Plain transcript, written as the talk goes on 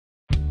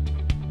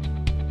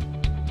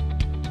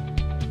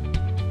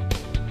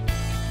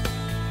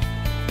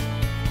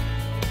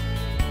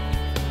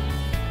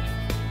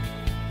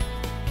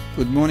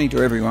Good morning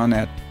to everyone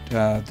at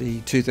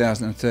the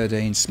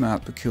 2013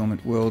 Smart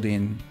Procurement World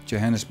in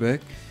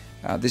Johannesburg.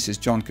 This is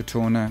John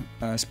Katorna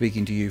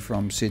speaking to you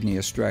from Sydney,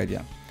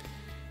 Australia.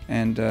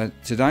 And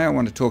today I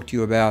want to talk to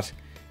you about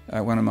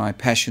one of my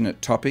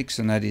passionate topics,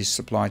 and that is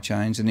supply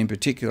chains. And in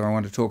particular, I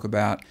want to talk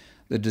about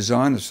the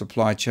design of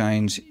supply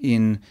chains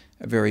in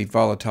a very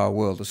volatile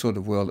world, the sort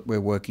of world that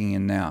we're working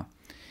in now.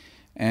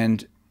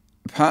 And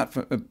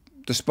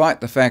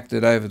despite the fact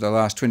that over the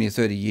last 20 or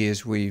 30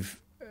 years we've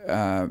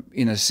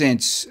in a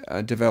sense,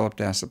 developed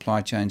our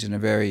supply chains in a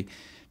very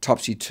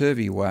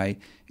topsy-turvy way,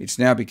 it's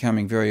now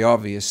becoming very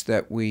obvious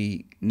that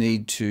we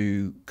need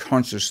to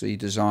consciously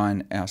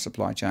design our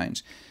supply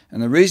chains.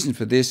 And the reason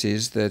for this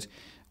is that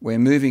we're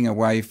moving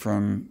away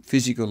from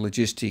physical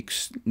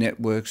logistics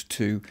networks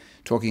to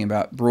talking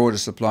about broader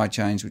supply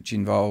chains which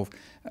involve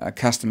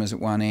customers at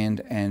one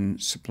end and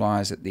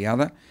suppliers at the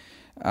other.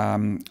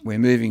 We're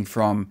moving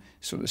from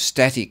sort of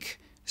static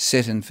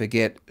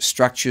set-and-forget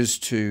structures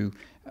to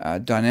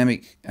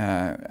dynamic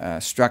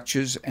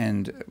structures,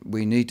 and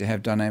we need to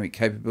have dynamic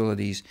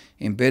capabilities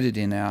embedded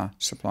in our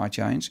supply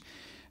chains.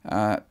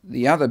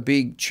 The other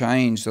big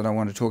change that I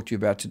want to talk to you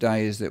about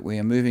today is that we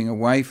are moving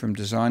away from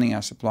designing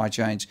our supply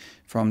chains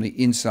from the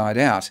inside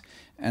out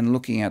and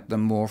looking at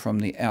them more from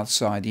the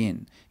outside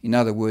in. In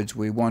other words,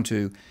 we want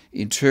to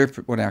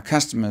interpret what our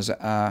customers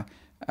are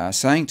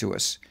saying to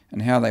us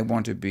and how they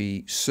want to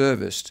be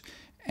serviced,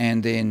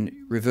 and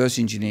then reverse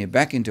engineer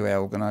back into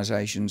our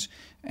organisations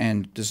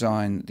and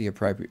design the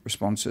appropriate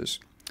responses.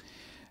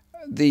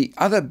 The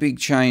other big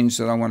change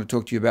that I want to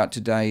talk to you about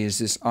today is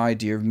this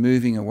idea of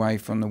moving away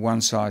from the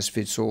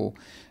one-size-fits-all.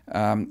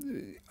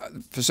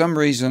 For some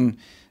reason,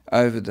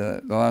 over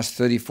the last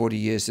 30, 40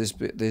 years,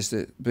 there's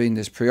been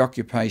this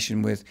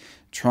preoccupation with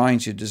trying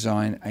to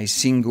design a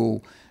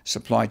single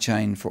supply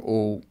chain for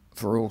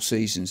all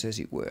seasons, as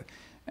it were.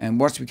 And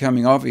what's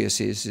becoming obvious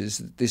is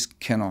that this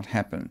cannot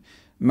happen,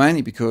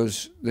 mainly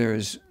because there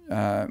is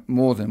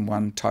more than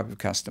one type of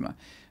customer.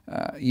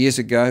 Years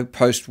ago,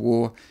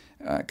 post-war,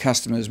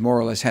 customers more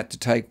or less had to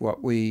take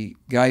what we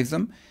gave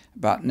them,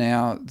 but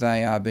now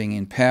they are being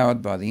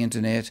empowered by the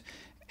internet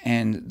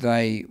and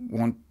they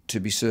want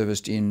to be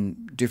serviced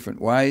in different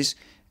ways,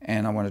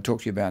 and I want to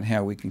talk to you about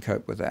how we can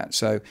cope with that.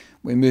 So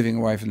we're moving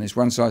away from this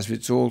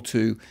one-size-fits-all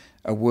to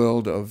a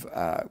world of,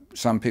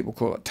 some people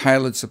call it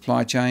tailored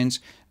supply chains.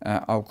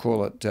 I'll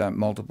call it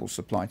multiple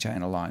supply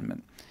chain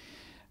alignment.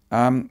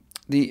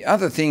 The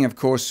other thing, of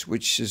course,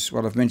 which is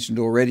what I've mentioned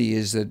already,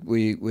 is that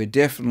we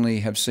definitely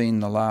have seen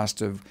the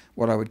last of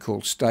what I would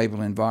call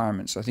stable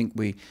environments. I think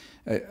we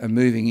are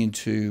moving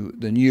into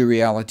the new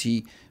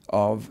reality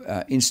of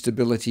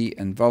instability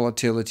and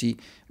volatility.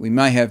 We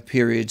may have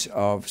periods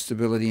of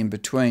stability in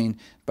between,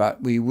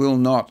 but we will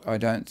not, I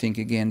don't think,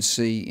 again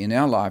see in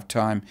our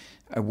lifetime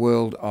a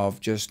world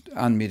of just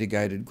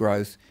unmitigated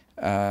growth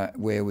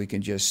where we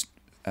can just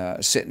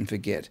set and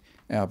forget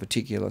our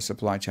particular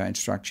supply chain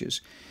structures.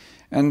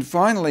 And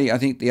finally, I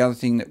think the other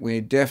thing that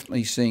we're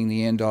definitely seeing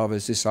the end of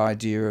is this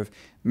idea of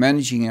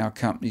managing our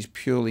companies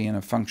purely in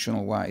a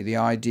functional way. The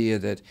idea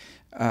that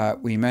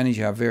we manage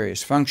our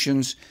various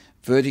functions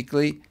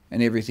vertically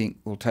and everything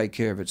will take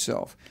care of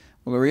itself.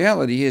 Well, the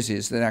reality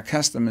is that our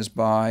customers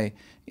buy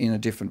in a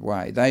different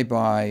way. They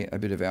buy a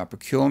bit of our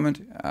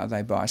procurement,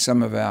 they buy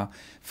some of our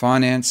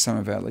finance, some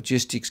of our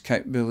logistics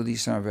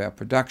capabilities, some of our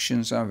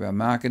production, some of our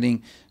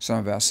marketing, some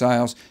of our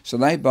sales. So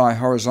they buy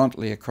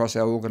horizontally across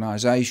our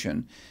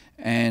organisation,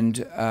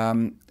 and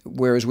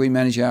whereas we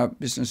manage our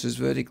businesses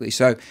vertically.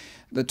 So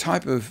the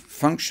type of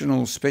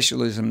functional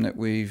specialism that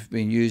we've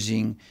been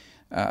using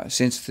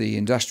since the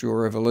Industrial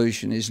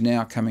Revolution is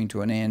now coming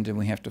to an end, and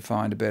we have to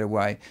find a better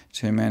way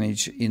to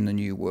manage in the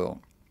new world.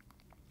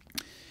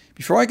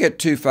 Before I get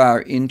too far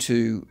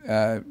into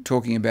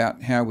talking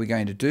about how we're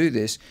going to do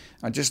this,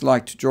 I'd just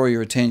like to draw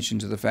your attention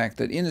to the fact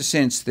that, in a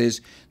sense,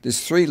 there's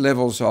three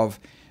levels of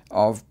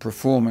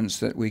performance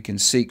that we can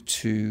seek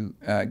to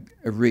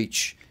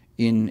reach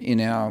in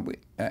our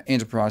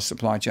enterprise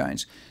supply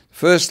chains.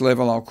 First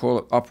level, I'll call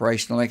it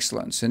operational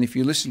excellence. And if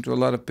you listen to a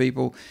lot of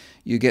people,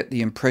 you get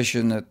the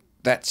impression that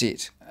that's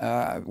it.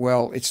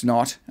 Well, it's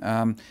not.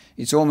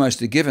 It's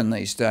almost a given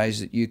these days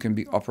that you can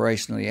be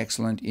operationally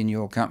excellent in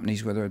your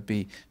companies, whether it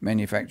be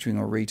manufacturing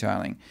or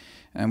retailing.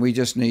 And we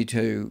just need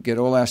to get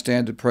all our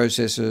standard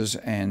processes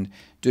and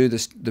do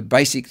the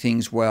basic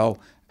things well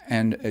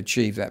and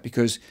achieve that.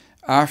 Because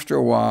after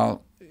a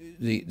while,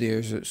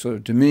 there's a sort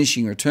of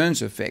diminishing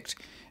returns effect,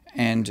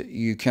 and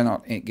you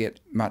cannot get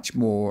much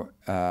more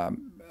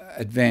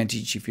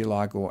advantage, if you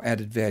like, or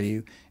added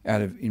value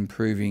out of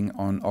improving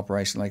on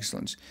operational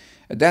excellence.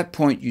 At that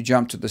point, you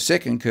jump to the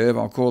second curve.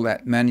 I'll call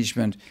that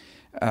management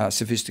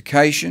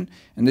sophistication,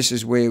 and this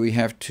is where we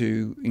have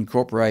to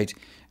incorporate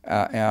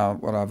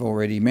what I've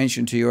already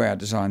mentioned to you, our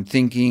design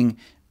thinking,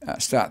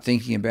 start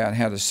thinking about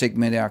how to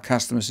segment our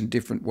customers in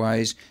different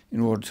ways in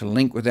order to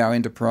link with our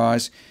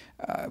enterprise.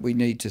 We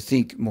need to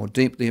think more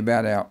deeply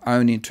about our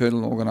own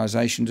internal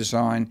organisation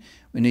design.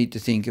 We need to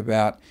think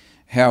about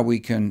how we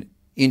can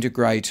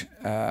integrate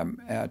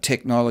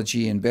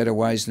technology in better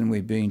ways than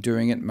we've been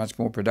doing it, much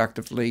more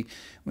productively.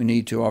 We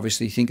need to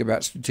obviously think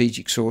about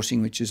strategic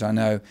sourcing, which is, I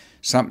know,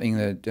 something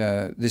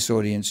that this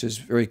audience is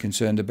very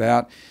concerned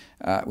about.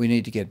 We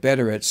need to get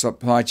better at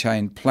supply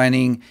chain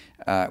planning.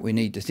 We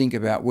need to think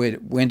about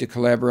when to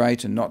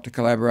collaborate and not to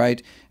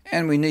collaborate.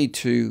 And we need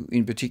to,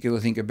 in particular,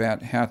 think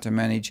about how to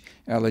manage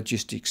our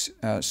logistics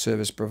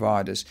service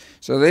providers.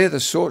 So they're the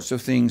sorts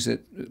of things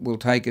that will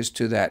take us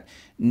to that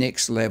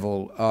next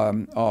level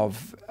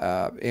of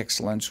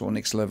excellence, or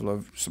next level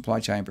of supply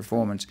chain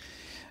performance.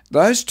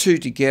 Those two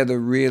together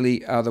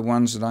really are the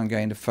ones that I'm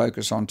going to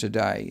focus on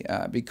today,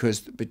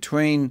 because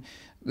between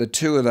the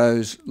two of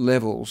those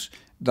levels,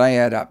 they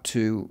add up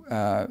to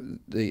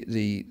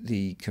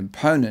the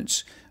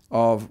components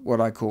of what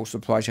I call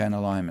supply chain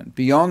alignment.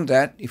 Beyond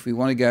that, if we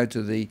want to go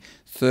to the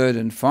third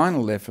and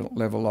final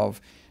level of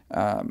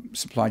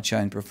supply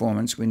chain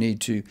performance, we need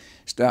to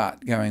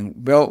start going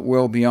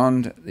well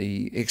beyond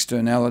the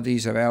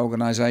externalities of our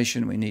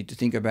organisation. We need to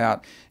think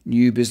about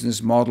new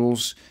business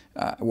models,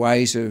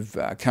 ways of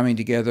coming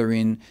together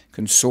in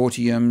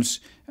consortiums,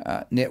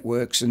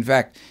 networks. In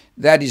fact,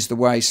 that is the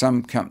way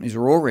some companies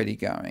are already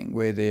going,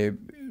 where they're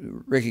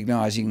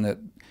recognising that,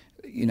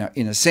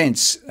 in a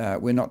sense,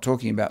 we're not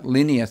talking about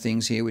linear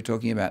things here. We're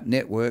talking about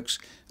networks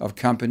of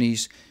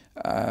companies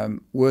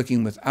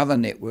working with other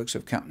networks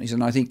of companies.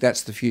 And I think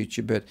that's the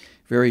future, but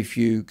very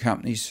few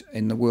companies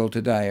in the world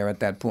today are at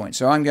that point.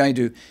 So I'm going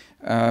to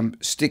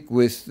stick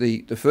with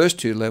the first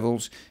two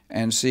levels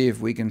and see if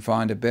we can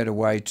find a better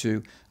way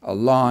to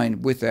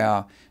align with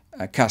our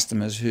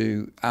customers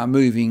who are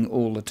moving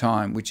all the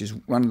time, which is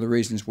one of the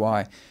reasons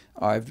why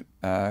I've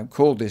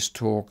called this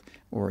talk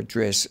or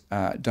address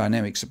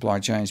dynamic supply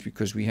chains,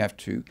 because we have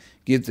to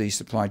give these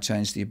supply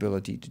chains the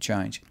ability to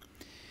change.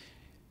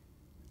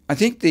 I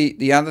think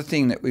the other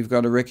thing that we've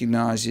got to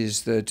recognise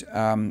is that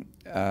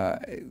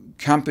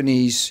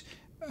companies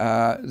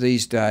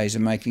these days are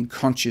making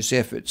conscious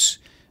efforts,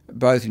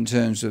 both in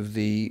terms of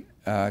the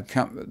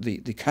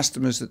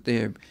customers that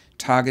they're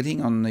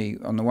targeting on the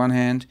one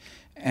hand,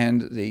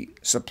 and the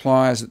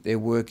suppliers that they're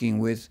working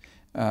with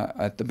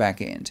at the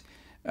back end.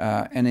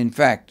 And in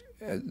fact,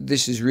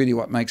 this is really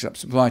what makes up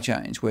supply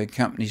chains, where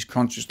companies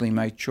consciously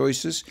make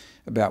choices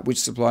about which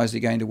suppliers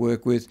they're going to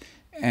work with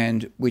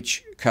and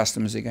which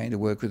customers they're going to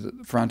work with at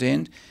the front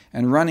end.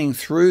 And running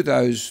through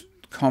those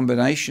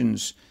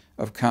combinations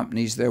of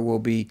companies, there will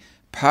be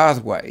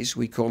pathways,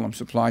 we call them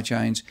supply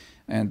chains,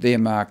 and they're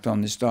marked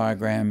on this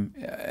diagram,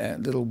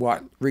 little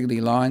white wriggly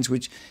lines,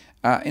 which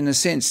are in a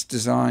sense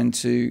designed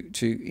to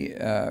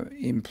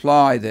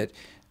imply that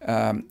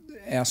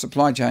our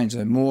supply chains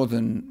are more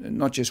than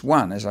not just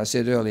one, as I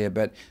said earlier,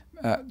 but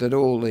that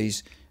all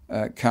these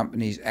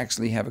companies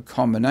actually have a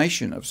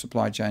combination of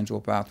supply chains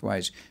or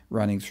pathways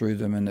running through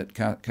them, and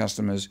that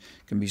customers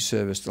can be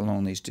serviced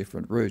along these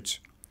different routes.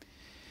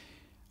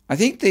 I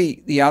think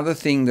the other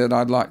thing that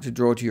I'd like to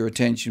draw to your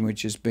attention,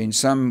 which has been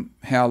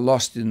somehow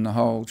lost in the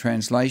whole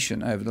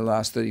translation over the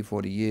last 30,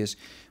 40 years,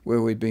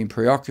 where we've been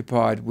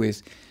preoccupied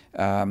with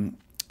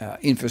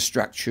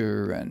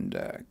infrastructure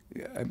and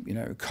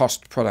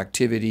cost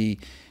productivity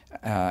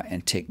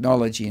and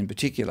technology in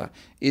particular,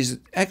 is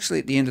actually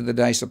at the end of the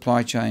day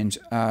supply chains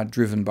are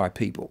driven by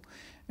people.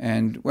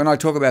 And when I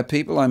talk about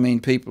people, I mean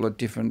people at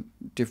different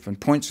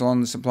points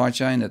along the supply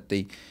chain. At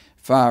the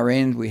far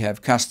end we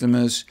have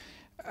customers,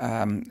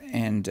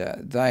 and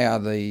they are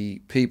the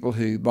people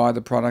who buy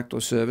the product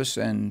or service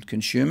and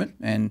consume it,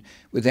 and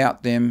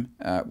without them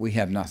we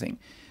have nothing.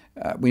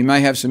 We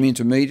may have some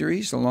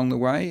intermediaries along the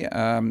way,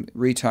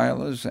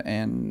 retailers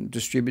and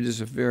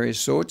distributors of various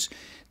sorts.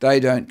 They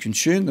don't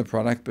consume the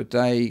product, but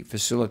they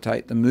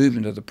facilitate the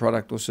movement of the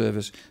product or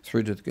service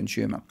through to the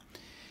consumer.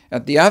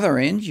 At the other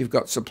end, you've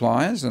got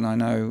suppliers, and I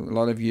know a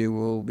lot of you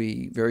will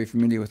be very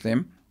familiar with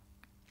them,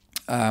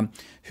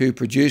 who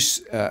produce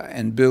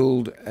and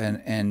build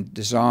and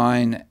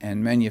design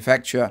and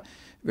manufacture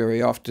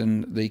very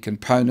often the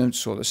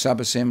components or the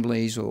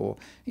sub-assemblies, or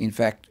in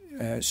fact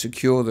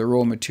secure the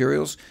raw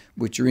materials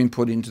which are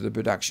input into the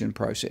production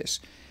process.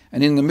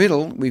 And in the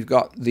middle, we've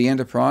got the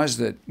enterprise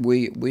that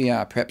we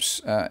are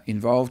perhaps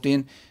involved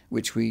in,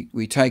 which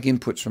we take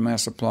inputs from our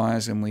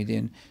suppliers, and we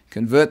then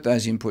convert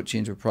those inputs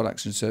into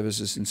products and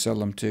services and sell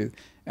them to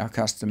our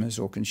customers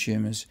or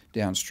consumers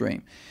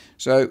downstream.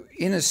 So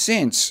in a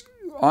sense,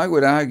 I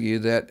would argue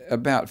that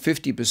about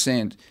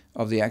 50%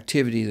 of the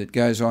activity that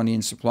goes on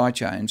in supply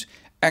chains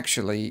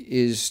actually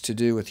is to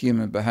do with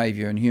human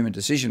behaviour and human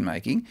decision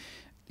making.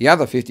 The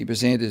other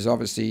 50% is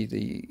obviously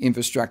the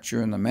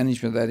infrastructure and the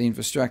management of that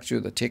infrastructure,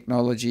 the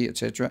technology,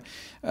 etc.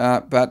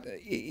 But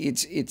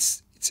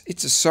it's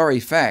a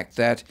sorry fact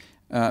that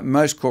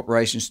most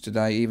corporations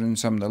today, even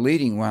some of the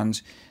leading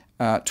ones,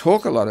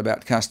 talk a lot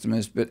about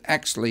customers, but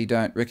actually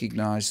don't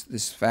recognise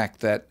this fact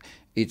that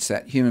it's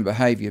that human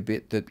behaviour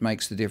bit that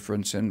makes the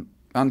difference. And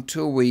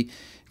until we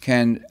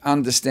can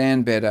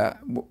understand better,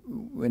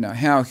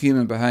 how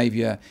human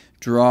behaviour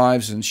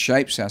drives and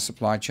shapes our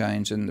supply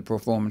chains and the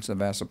performance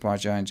of our supply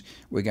chains,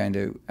 we're going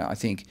to, I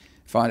think,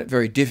 find it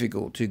very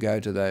difficult to go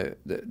to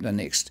the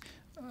next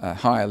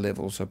higher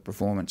levels of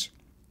performance.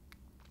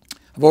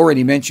 I've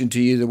already mentioned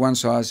to you the one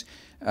size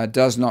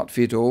does not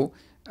fit all,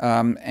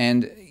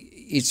 and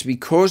it's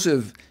because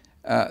of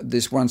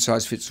this one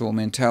size fits all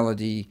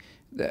mentality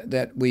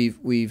that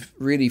we've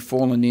really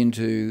fallen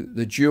into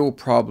the dual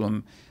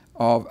problem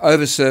of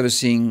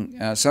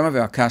over-servicing some of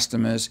our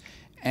customers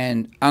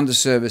and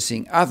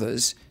under-servicing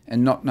others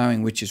and not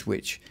knowing which is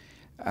which.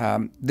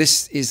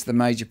 This is the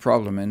major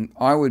problem, and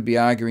I would be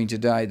arguing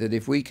today that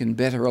if we can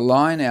better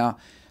align our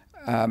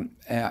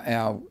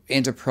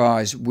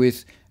enterprise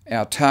with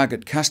our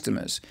target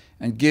customers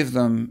and give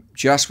them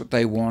just what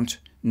they want,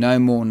 no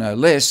more, no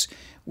less,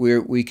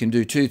 we can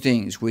do two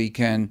things. We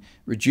can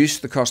reduce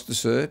the cost to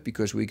serve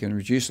because we can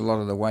reduce a lot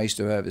of the waste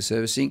of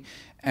over-servicing,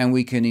 and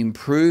we can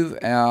improve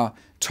our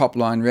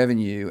top-line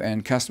revenue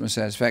and customer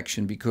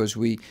satisfaction because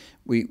we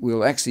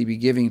will actually be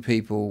giving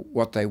people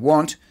what they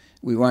want.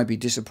 We won't be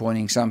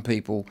disappointing some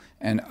people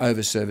and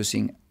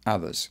over-servicing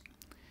others.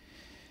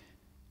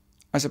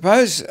 I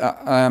suppose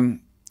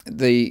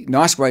the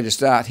nice way to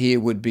start here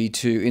would be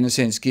to, in a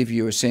sense, give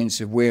you a sense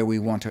of where we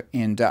want to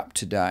end up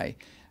today.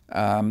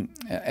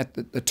 At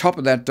the top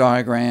of that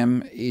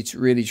diagram, it's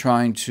really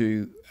trying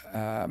to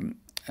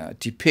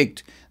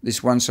depict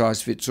this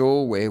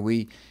one-size-fits-all, where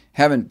we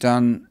haven't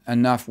done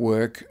enough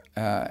work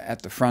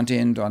at the front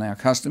end on our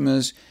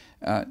customers,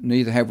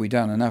 neither have we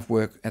done enough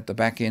work at the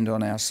back end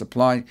on our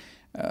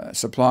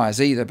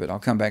suppliers either, but I'll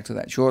come back to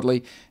that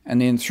shortly.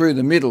 And then through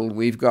the middle,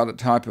 we've got a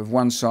type of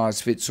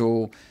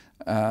one-size-fits-all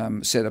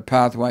set of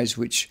pathways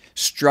which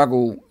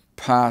struggle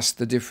past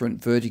the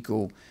different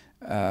vertical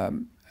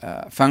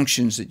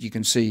functions that you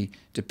can see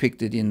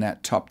depicted in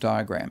that top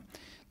diagram.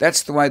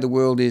 That's the way the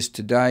world is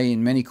today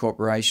in many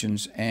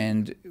corporations,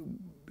 and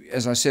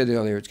as I said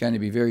earlier, it's going to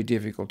be very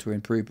difficult to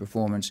improve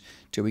performance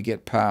till we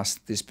get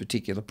past this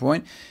particular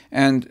point.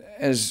 And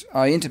as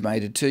I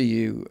intimated to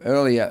you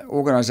earlier,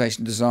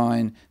 organisation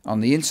design on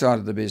the inside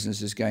of the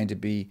business is going to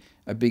be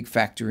a big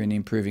factor in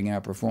improving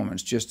our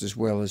performance, just as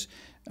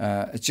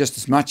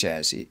much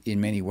as,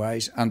 in many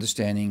ways,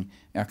 understanding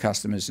our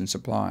customers and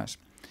suppliers.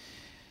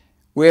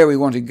 Where we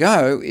want to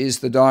go is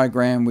the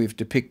diagram we've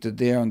depicted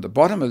there on the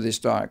bottom of this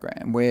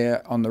diagram,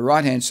 where on the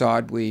right-hand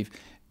side we've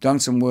done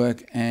some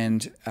work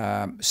and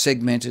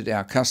segmented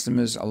our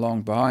customers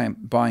along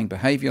buying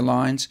behaviour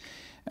lines.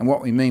 And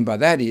what we mean by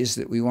that is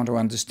that we want to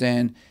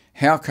understand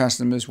how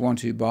customers want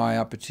to buy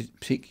a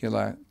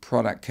particular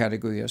product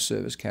category or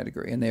service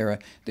category. And there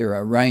are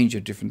a range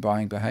of different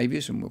buying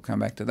behaviours, and we'll come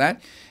back to that.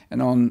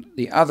 And on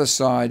the other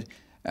side,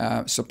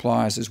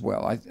 suppliers as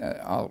well.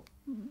 I'll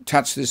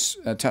touch this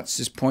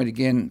point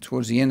again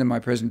towards the end of my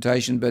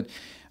presentation, but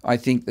I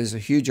think there's a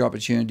huge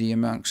opportunity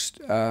amongst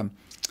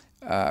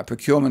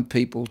procurement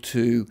people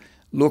to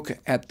look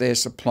at their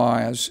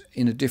suppliers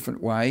in a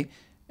different way,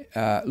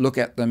 look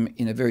at them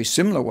in a very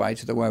similar way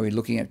to the way we're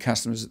looking at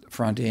customers at the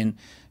front end,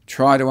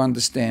 try to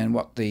understand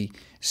what the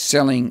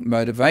selling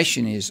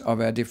motivation is of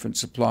our different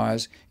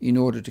suppliers in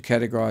order to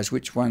categorise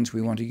which ones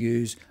we want to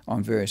use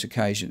on various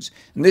occasions.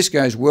 And this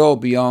goes well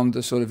beyond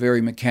the sort of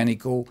very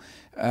mechanical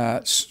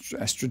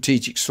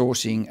strategic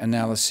sourcing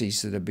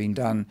analyses that have been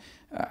done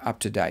up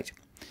to date.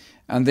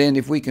 And then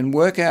if we can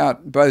work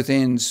out both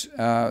ends,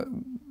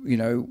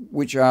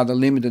 which are the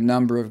limited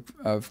number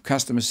of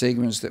customer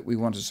segments that we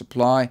want to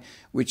supply,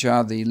 which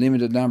are the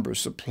limited number of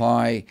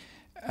supplier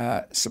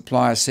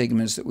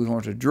segments that we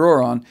want to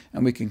draw on,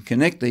 and we can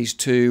connect these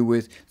two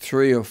with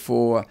 3 or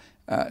 4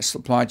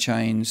 supply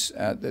chains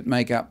that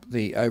make up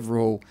the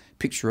overall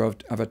picture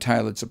of a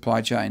tailored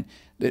supply chain,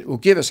 that will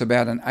give us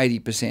about an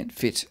 80%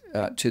 fit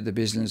to the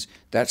business.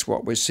 That's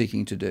what we're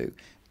seeking to do,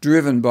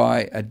 driven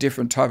by a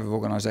different type of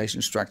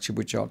organisation structure,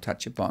 which I'll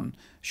touch upon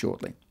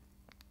shortly.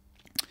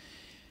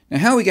 Now,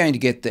 how are we going to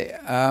get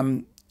there?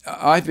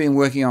 I've been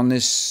working on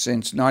this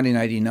since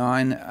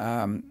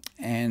 1989,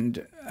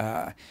 and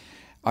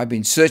I've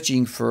been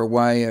searching for a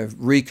way of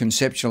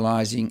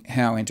reconceptualising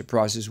how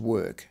enterprises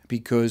work,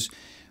 because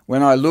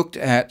when I looked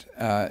at,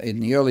 in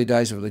the early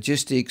days of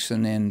logistics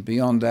and then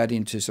beyond that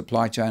into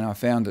supply chain, I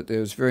found that there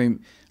was very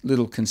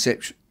little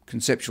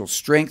conceptual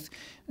strength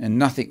and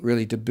nothing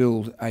really to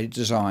build a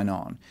design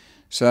on.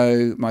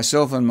 So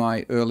myself and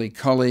my early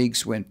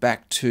colleagues went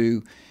back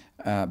to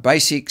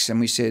basics, and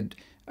we said,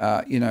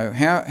 how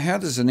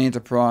does an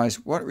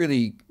enterprise, what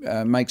really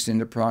makes an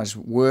enterprise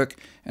work,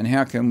 and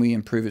how can we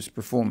improve its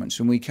performance?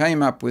 And we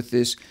came up with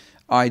this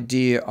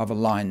idea of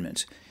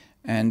alignment.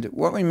 And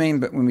what we mean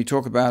when we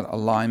talk about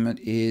alignment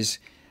is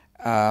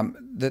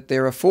that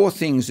there are 4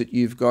 things that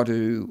you've got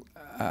to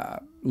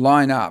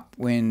line up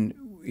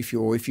if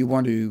you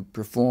want to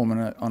perform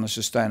on a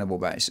sustainable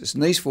basis.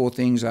 And these 4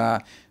 things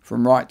are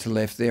from right to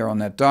left there on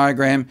that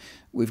diagram.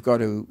 We've got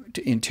to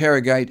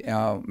interrogate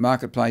our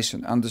marketplace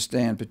and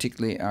understand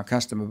particularly our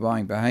customer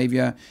buying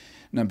behaviour.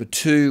 Number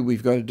 2,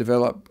 we've got to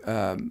develop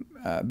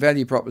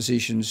value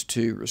propositions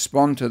to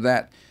respond to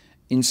that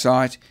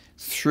insight.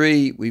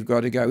 3, we've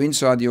got to go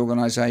inside the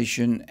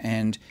organisation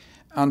and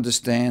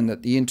understand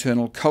that the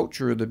internal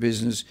culture of the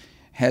business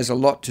has a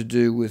lot to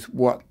do with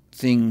what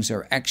things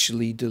are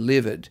actually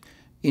delivered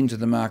into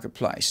the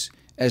marketplace,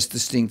 as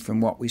distinct from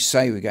what we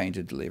say we're going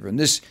to deliver. And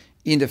this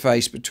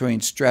interface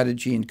between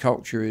strategy and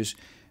culture is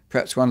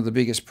perhaps one of the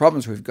biggest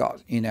problems we've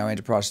got in our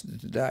enterprises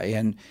today.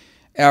 And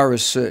our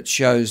research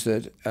shows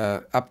that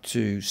up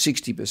to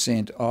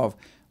 60% of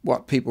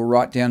what people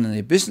write down in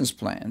their business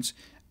plans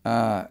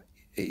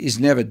is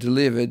never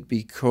delivered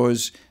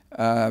because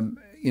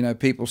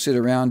people sit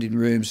around in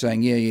rooms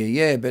saying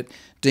yeah, but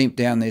deep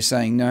down they're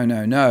saying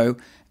no,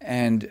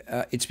 and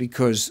it's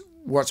because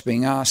what's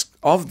being asked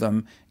of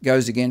them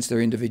goes against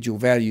their individual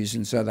values,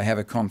 and so they have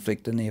a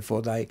conflict, and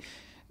therefore they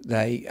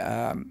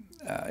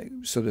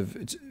sort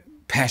of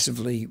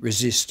passively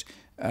resist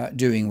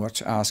doing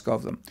what's asked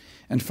of them.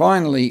 And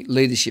finally,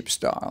 leadership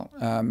style.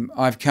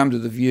 I've come to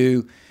the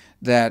view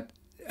that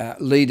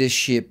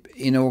leadership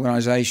in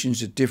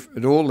organisations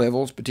at all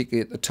levels,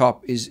 particularly at the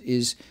top,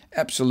 is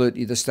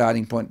absolutely the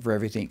starting point for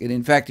everything. And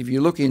in fact, if you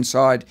look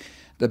inside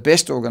the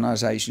best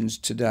organisations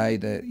today,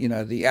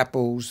 the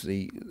Apples,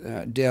 the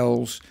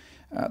Dells,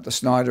 the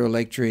Schneider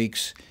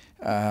Electrics,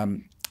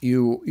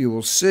 you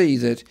will see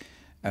that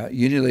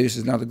Unilever is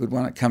another good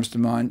one that comes to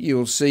mind. You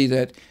will see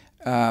that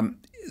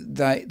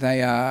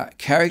they are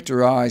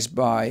characterised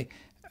by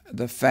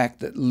the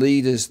fact that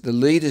the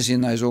leaders in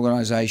those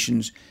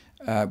organisations,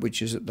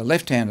 which is at the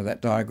left hand of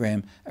that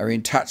diagram, are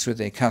in touch with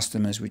their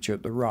customers, which are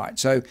at the right.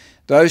 So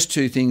those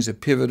two things are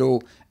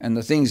pivotal, and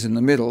the things in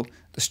the middle,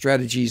 the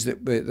strategies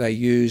that they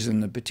use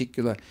and the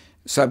particular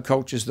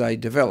subcultures they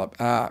develop,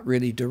 are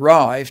really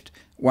derived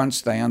once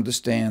they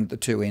understand the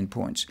two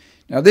endpoints.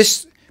 Now,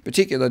 this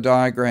particular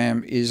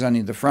diagram is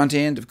only the front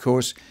end. Of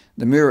course,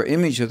 the mirror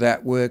image of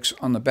that works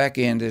on the back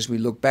end as we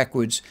look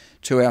backwards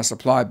to our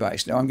supply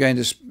base. Now, I'm going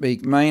to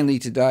speak mainly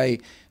today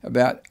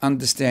about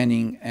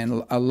understanding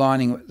and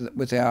aligning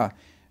with our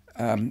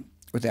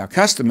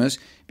customers,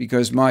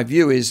 because my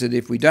view is that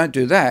if we don't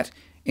do that,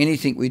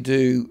 anything we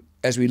do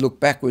as we look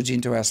backwards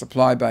into our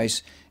supply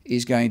base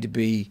is going to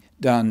be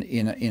done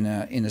in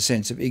a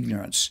sense of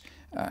ignorance.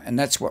 And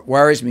that's what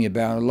worries me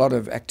about a lot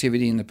of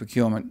activity in the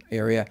procurement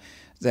area,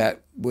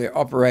 that we're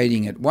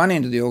operating at one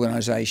end of the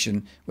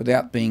organisation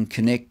without being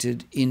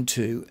connected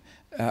into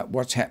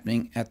what's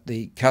happening at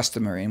the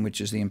customer end, which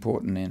is the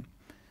important end.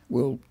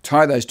 We'll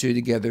tie those two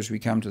together as we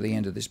come to the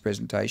end of this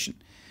presentation.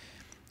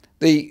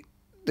 The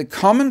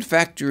common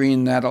factor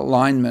in that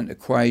alignment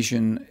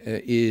equation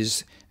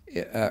is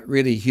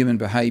really human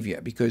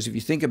behaviour, because if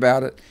you think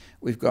about it,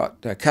 we've got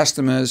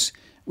customers,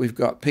 we've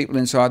got people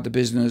inside the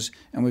business,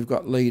 and we've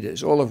got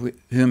leaders, all of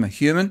whom are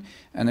human.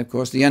 And of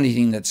course, the only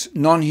thing that's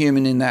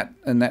non-human in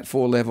that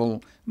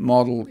four-level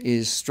model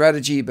is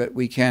strategy, but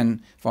we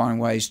can find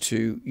ways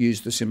to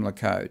use the similar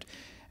code.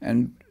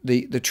 And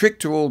the trick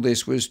to all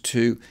this was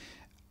to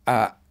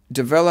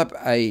develop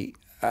a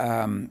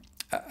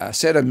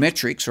set of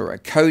metrics, or a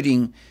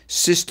coding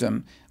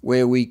system,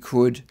 where we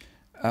could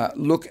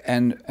look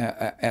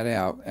at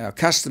our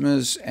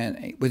customers,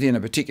 and within a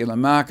particular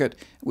market,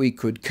 we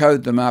could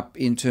code them up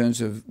in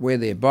terms of where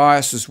their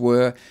biases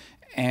were,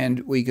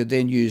 and we could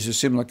then use a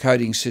similar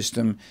coding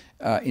system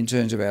in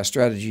terms of our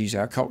strategies,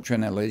 our culture,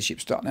 and our leadership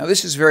style. Now,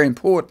 this is very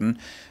important,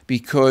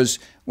 because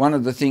one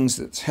of the things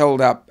that's held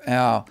up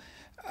our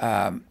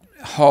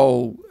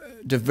whole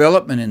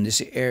development in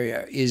this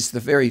area is the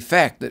very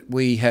fact that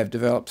we have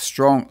developed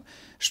strong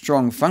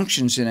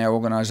functions in our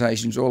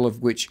organisations, all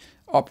of which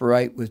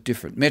operate with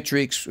different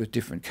metrics, with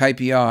different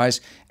KPIs,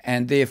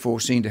 and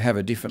therefore seem to have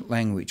a different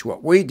language.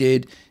 What we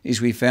did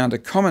is we found a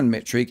common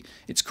metric.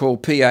 It's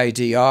called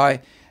PADI.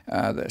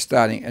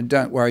 And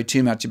don't worry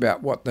too much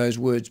about what those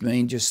words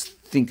mean. Just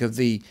think of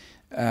the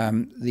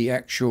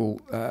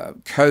actual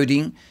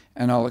coding,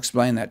 and I'll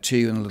explain that to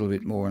you in a little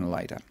bit more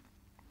later.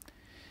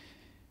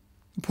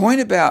 The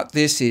point about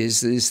this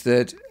is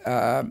that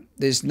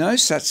there's no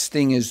such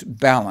thing as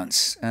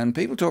balance, and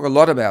people talk a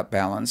lot about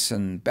balance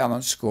and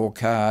balance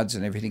scorecards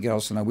and everything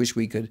else, and I wish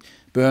we could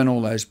burn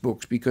all those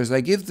books, because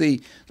they give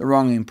the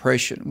wrong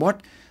impression.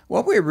 What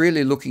we're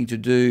really looking to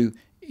do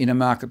in a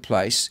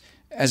marketplace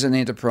as an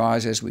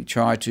enterprise, as we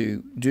try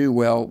to do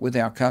well with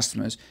our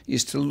customers,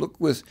 is to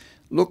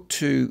look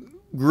to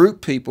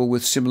group people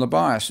with similar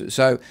biases.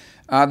 So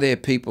are there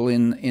people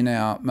in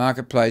our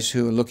marketplace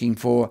who are looking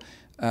for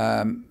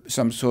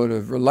some sort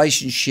of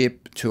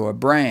relationship to a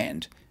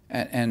brand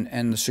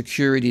and the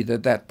security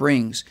that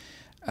brings?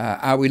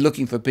 Are we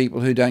looking for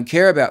people who don't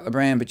care about the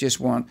brand but just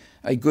want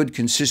a good,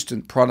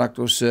 consistent product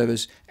or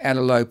service at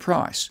a low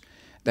price?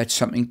 That's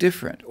something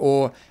different.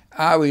 Or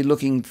are we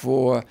looking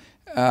for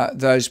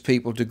those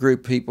people to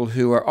group people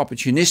who are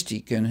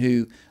opportunistic and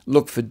who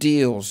look for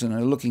deals and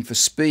are looking for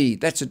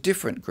speed? That's a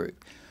different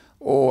group.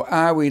 Or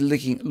are we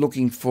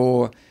looking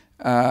for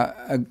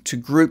to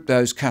group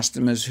those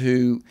customers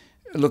who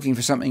looking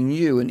for something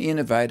new and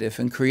innovative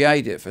and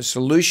creative, a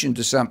solution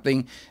to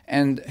something,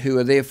 and who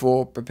are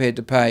therefore prepared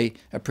to pay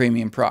a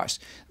premium price?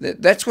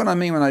 That's what I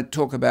mean when I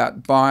talk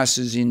about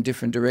biases in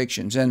different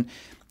directions. And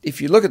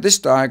if you look at this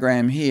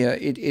diagram here,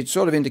 it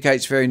sort of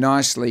indicates very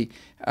nicely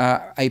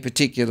a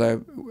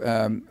particular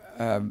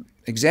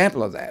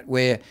example of that,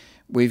 where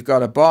we've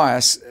got a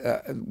bias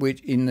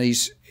which in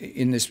this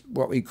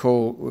what we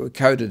call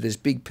coded as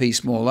big P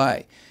small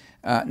a.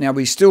 Now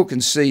we still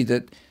can see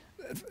that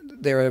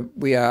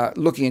we are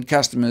looking at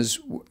customers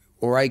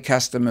or a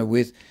customer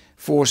with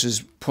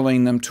forces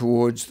pulling them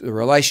towards the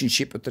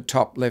relationship at the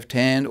top left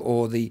hand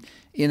or the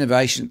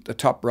innovation at the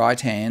top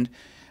right hand.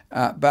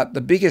 But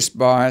the biggest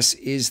bias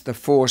is the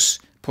force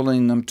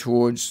pulling them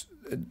towards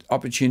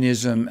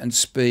opportunism and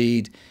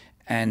speed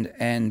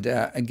and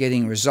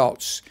getting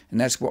results,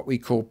 and that's what we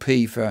call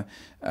P for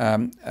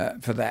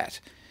that.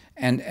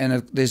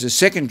 And there's a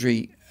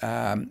secondary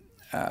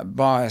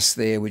bias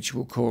there, which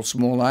we'll call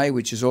small a,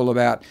 which is all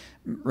about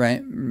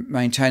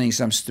maintaining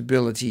some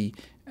stability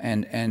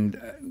and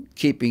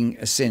keeping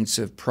a sense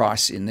of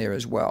price in there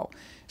as well.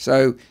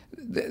 So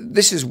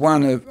this is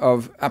one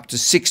of up to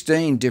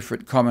 16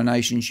 different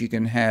combinations you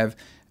can have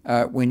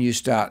when you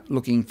start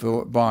looking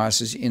for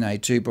biases in a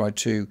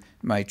 2x2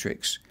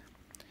 matrix.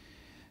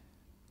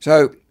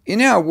 So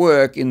in our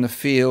work in the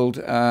field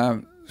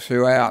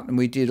throughout, and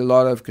we did a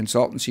lot of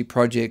consultancy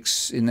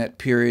projects in that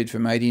period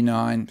from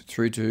 '89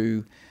 through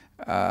to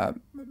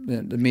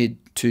the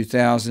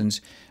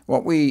mid-2000s,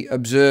 what we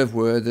observed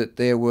were that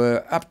there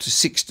were up to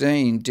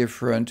 16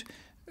 different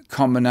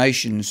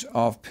combinations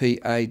of P,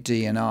 A,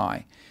 D, and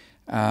I.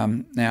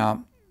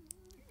 Now,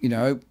 you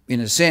know, in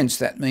a sense,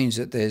 that means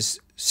that there's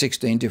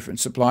 16 different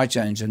supply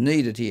chains are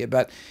needed here,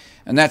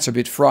 and that's a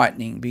bit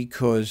frightening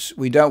because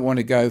we don't want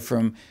to go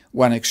from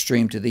one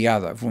extreme to the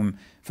other, from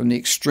the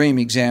extreme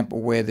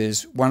example where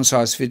there's one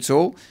size fits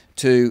all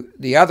to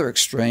the other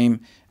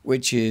extreme,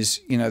 which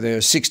is, you know, there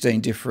are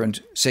 16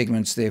 different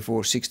segments,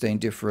 therefore 16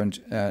 different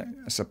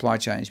supply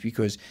chains,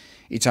 because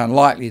it's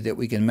unlikely that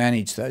we can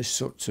manage those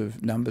sorts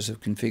of numbers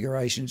of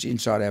configurations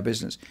inside our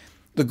business.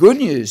 The good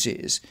news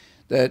is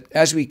that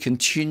as we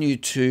continue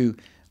to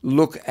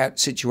look at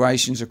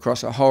situations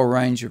across a whole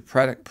range of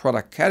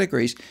product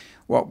categories,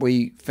 what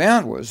we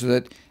found was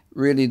that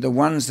really the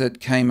ones that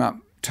came up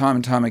time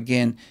and time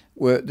again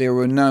there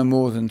were no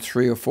more than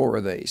 3 or 4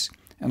 of these.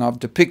 And I've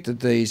depicted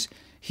these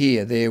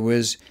here. There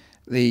was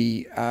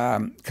the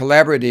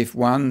collaborative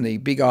one, the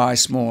big I,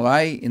 small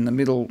a, in the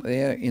middle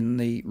there in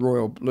the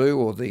royal blue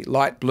or the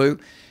light blue.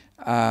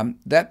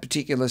 That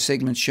particular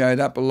segment showed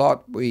up a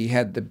lot. We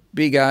had the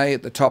big A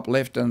at the top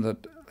left on the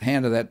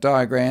hand of that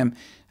diagram,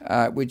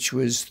 which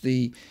was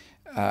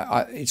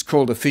it's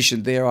called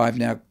efficient there. I've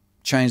now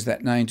changed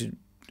that name to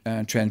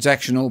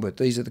transactional, but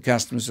these are the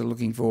customers that are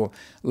looking for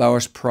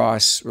lowest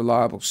price,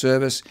 reliable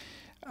service.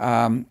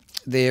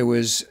 There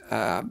was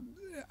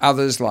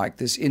others like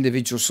this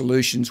individual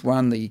solutions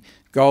one, the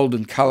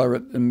golden colour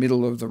at the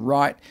middle of the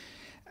right,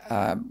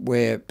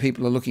 where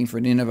people are looking for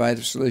an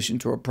innovative solution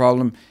to a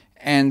problem.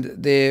 And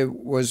there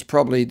was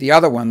probably the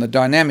other one, the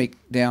dynamic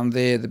down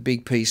there, the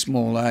big P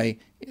small a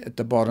at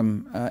the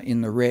bottom in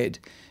the red.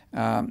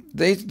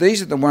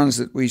 These are the ones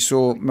that we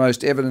saw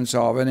most evidence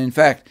of. And in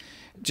fact,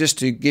 just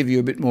to give you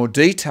a bit more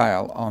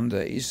detail on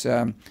these,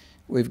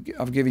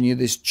 I've given you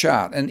this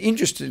chart. And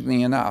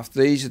interestingly enough,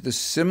 these are the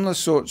similar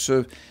sorts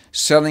of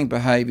selling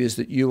behaviours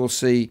that you will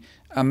see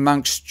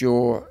amongst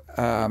your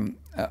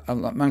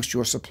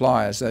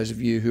suppliers, those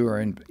of you who are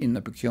in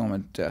the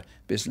procurement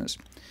business.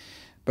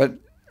 But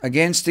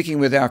again, sticking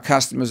with our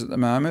customers at the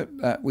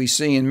moment, we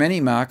see in many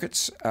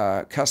markets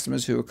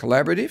customers who are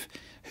collaborative,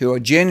 who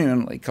are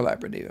genuinely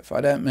collaborative. I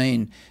don't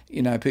mean,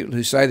 you know, people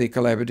who say they're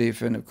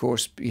collaborative and of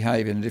course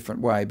behave in a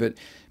different way, but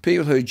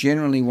people who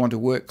genuinely want to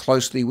work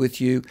closely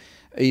with you,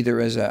 either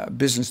as a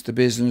business to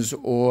business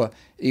or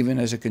even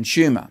as a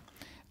consumer.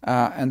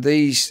 And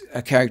these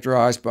are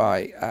characterised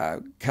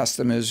by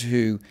customers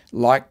who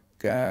like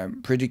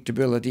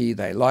predictability,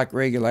 they like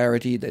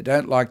regularity, they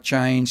don't like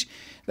change,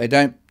 they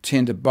don't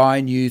tend to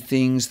buy new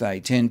things, they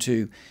tend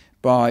to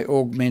buy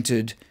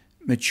augmented,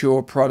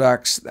 mature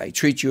products, they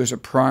treat you as a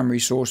primary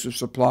source of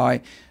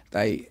supply,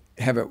 they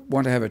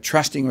want to have a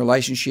trusting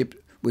relationship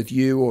with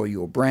you or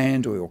your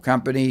brand or your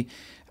company,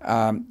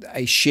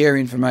 they share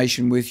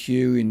information with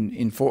you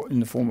in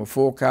the form of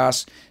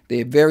forecasts,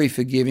 they're very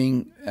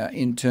forgiving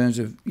in terms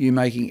of you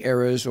making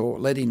errors or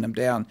letting them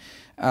down,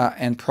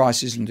 and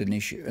price isn't an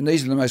issue. And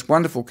these are the most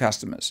wonderful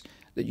customers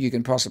that you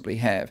can possibly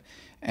have.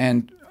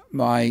 And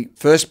my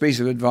first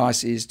piece of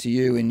advice is to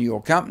you and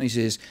your companies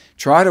is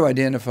try to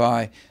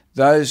identify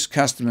those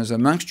customers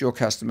amongst your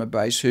customer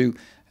base who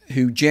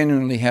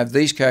genuinely have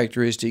these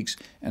characteristics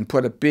and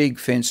put a big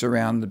fence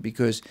around them,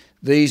 because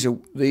these are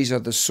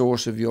the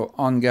source of your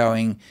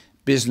ongoing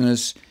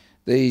business.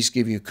 These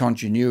give you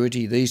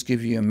continuity, these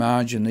give you a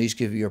margin, these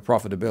give you a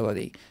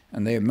profitability,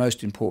 and they're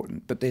most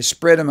important. But they're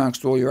spread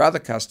amongst all your other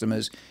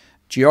customers.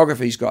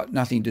 Geography's got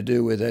nothing to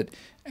do with it,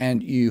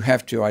 and you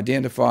have to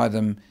identify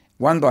them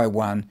one by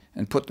one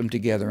and put them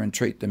together and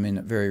treat them in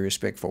a very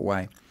respectful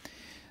way.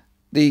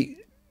 The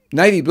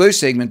navy blue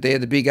segment there,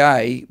 the big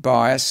A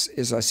bias,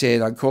 as I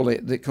said,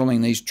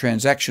 calling these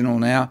transactional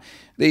now.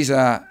 These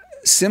are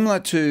similar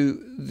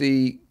to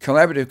the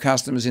collaborative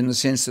customers in the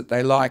sense that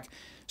they like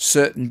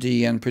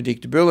certainty and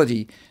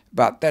predictability,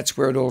 but that's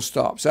where it all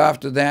stops.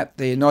 After that,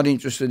 they're not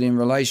interested in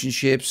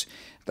relationships.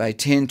 They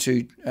tend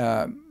to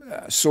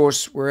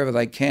source wherever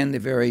they can. They're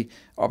very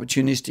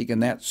opportunistic,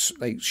 and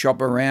they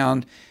shop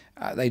around.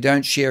 They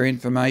don't share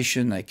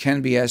information. They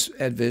can be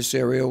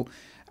adversarial,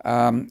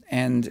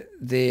 and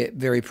they're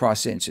very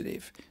price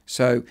sensitive.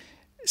 So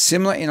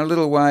similar in a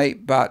little way,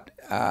 but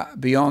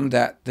beyond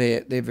that,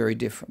 they're very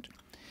different.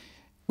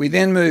 We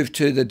then move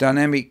to the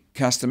dynamic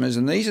customers,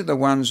 and these are the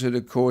ones that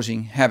are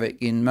causing havoc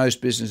in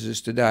most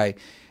businesses today.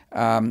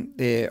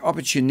 They're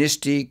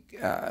opportunistic.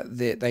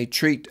 They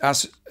treat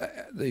us,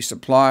 the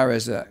supplier,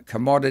 as a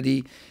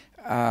commodity.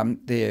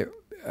 They're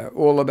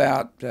all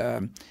about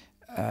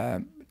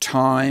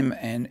time,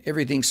 and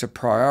everything's a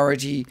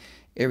priority.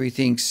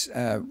 Everything's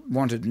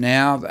wanted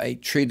now. They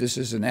treat us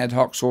as an ad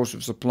hoc source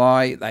of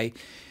supply.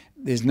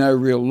 There's no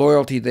real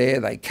loyalty there.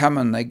 They come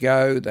and they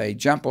go. They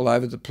jump all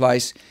over the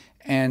place.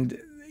 And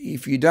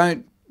if you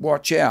don't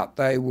watch out,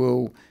 they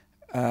will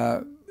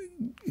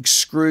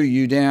screw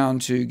you down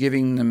to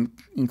giving them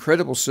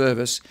incredible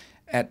service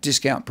at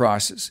discount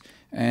prices.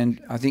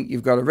 And I think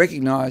you've got to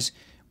recognise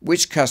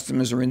which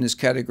customers are in this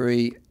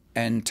category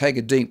and take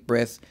a deep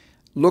breath,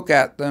 look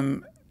at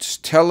them,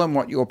 tell them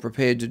what you're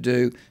prepared to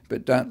do,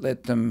 but don't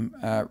let them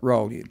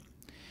roll you.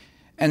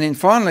 And then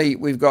finally,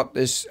 we've got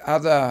this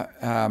other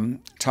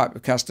type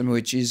of customer,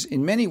 which is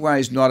in many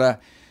ways not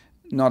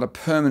a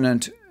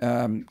permanent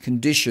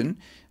condition.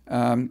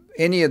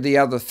 Any of the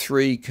other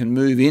three can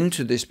move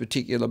into this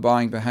particular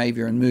buying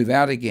behaviour and move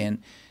out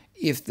again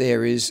if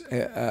there is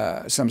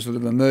some sort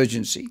of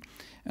emergency.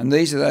 And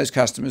these are those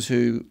customers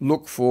who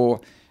look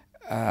for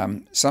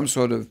some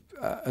sort of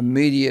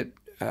immediate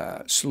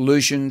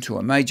solution to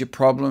a major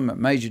problem, a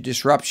major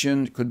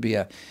disruption. It could be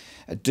a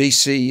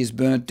DC is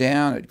burnt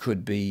down. It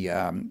could be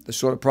the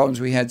sort of problems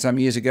we had some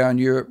years ago in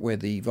Europe where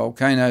the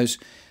volcanoes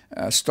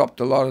stopped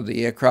a lot of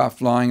the aircraft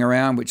flying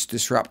around, which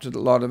disrupted a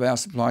lot of our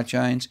supply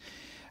chains.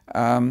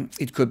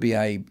 It could be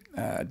a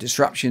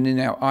disruption in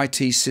our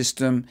IT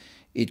system.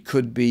 It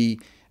could be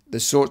the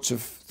sorts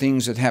of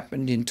things that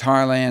happened in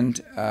Thailand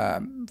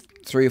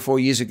 3 or 4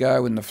 years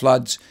ago when the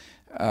floods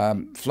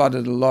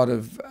flooded a lot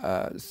of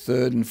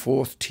third and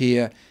fourth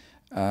tier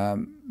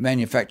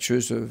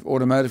manufacturers of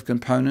automotive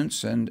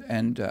components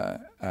and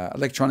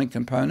electronic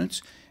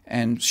components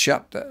and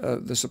shut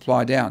the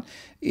supply down.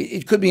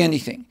 It could be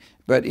anything.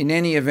 But in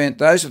any event,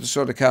 those are the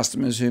sort of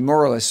customers who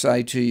more or less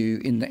say to you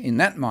in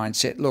that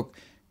mindset, look,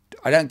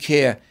 I don't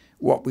care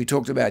what we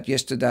talked about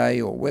yesterday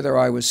or whether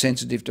I was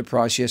sensitive to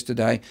price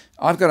yesterday.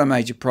 I've got a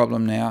major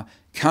problem now.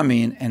 Come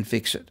in and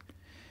fix it.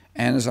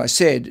 And as I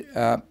said,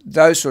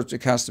 those sorts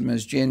of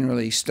customers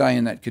generally stay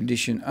in that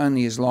condition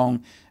only as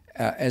long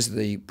as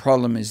the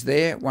problem is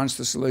there. Once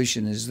the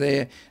solution is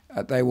there,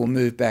 they will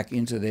move back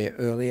into there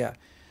earlier.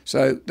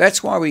 So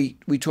that's why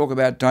we talk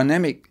about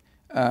dynamic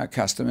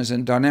customers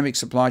and dynamic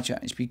supply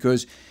chains,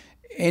 because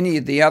any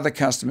of the other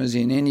customers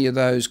in any of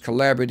those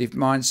collaborative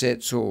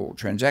mindsets or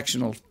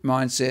transactional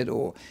mindset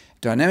or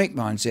dynamic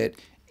mindset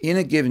in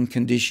a given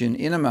condition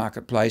in a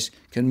marketplace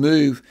can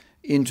move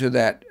into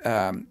that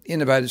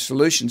innovative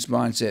solutions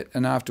mindset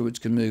and afterwards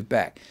can move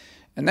back.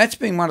 And that's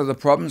been one of the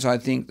problems, I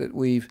think, that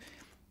we've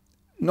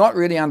not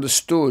really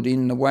understood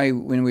in the way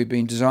when we've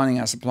been designing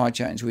our supply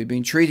chains. We've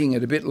been treating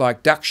it a bit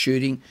like duck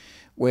shooting,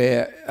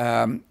 where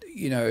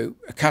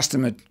a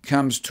customer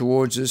comes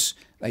towards us,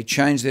 they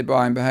change their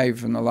buying behaviour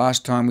from the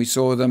last time we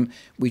saw them.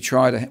 We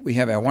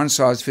have our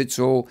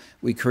one-size-fits-all.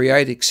 We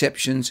create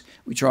exceptions.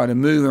 We try to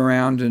move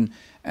around and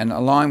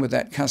align with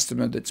that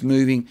customer that's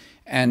moving.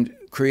 And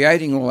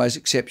creating all those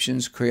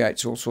exceptions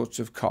creates all sorts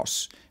of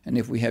costs. And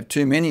if we have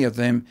too many of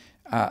them,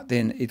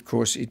 then of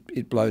course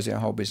it blows our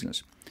whole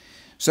business.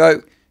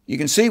 So you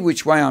can see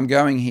which way I'm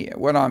going here.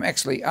 What I'm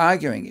actually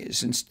arguing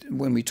is,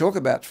 when we talk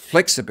about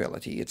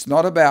flexibility, it's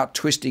not about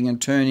twisting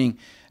and turning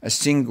a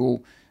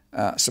single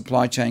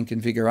supply chain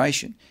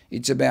configuration.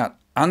 It's about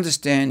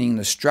understanding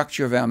the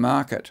structure of our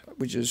market,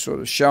 which is sort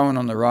of shown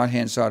on the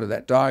right-hand side of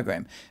that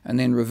diagram, and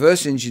then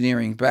reverse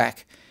engineering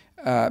back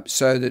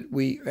so that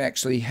we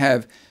actually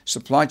have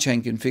supply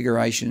chain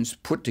configurations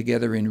put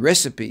together in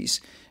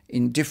recipes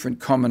in different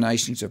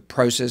combinations of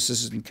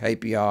processes and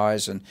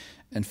KPIs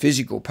and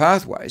physical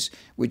pathways,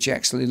 which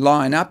actually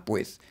line up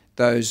with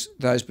those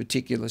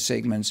particular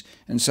segments.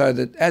 And so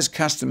that as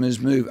customers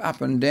move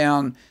up and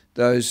down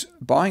those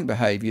buying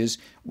behaviours,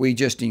 we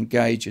just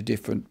engage a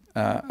different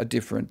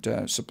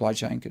supply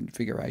chain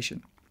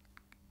configuration.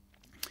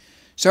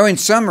 So in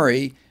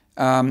summary,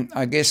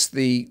 I guess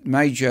the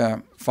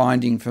major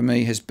finding for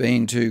me has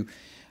been to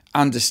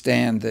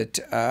understand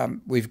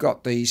that we've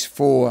got these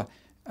 4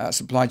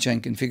 supply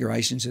chain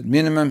configurations at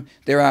minimum.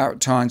 There are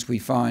times we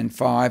find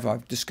 5.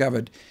 I've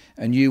discovered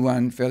a new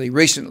one fairly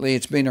recently.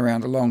 It's been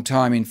around a long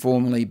time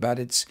informally,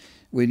 but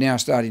we're now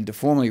starting to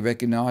formally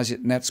recognise it,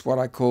 and that's what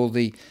I call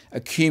the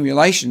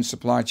accumulation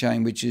supply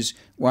chain, which is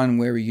one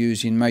where we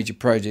use in major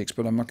projects,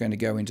 but I'm not going to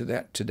go into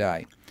that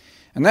today.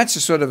 And that's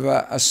a sort of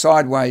a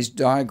sideways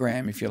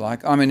diagram, if you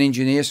like. I'm an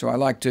engineer, so I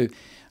like to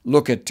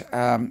look at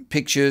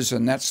pictures,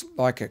 and that's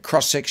like a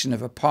cross-section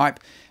of a pipe.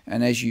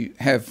 And as you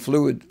have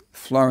fluid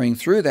flowing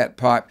through that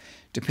pipe,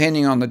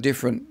 depending on the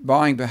different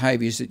buying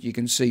behaviours that you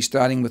can see,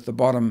 starting with the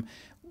bottom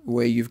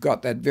where you've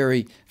got that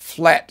very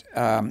flat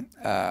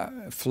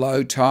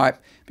flow type,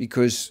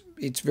 because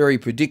it's very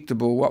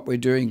predictable what we're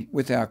doing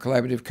with our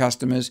collaborative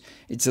customers.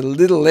 It's a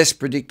little less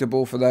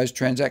predictable for those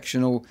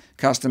transactional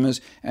customers,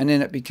 and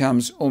then it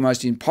becomes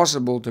almost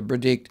impossible to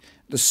predict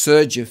the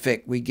surge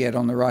effect we get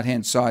on the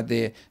right-hand side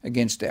there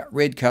against our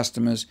red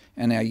customers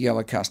and our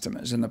yellow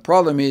customers. And the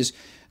problem is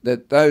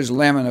that those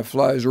laminar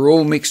flows are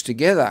all mixed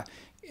together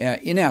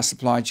in our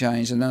supply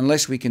chains, and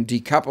unless we can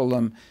decouple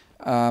them,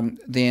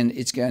 then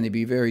it's going to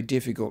be very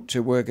difficult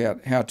to work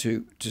out how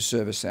to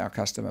service our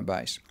customer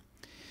base.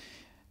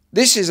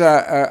 This is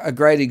a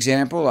great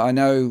example. I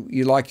know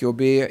you like your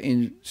beer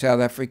in South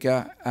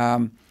Africa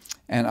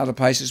and other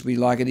places. We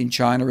like it in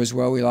China as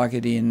well. We like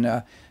it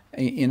in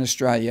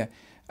Australia.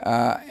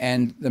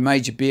 And the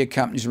major beer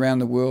companies around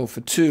the world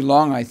for too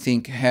long, I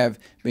think, have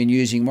been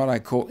using what I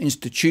call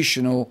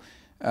institutional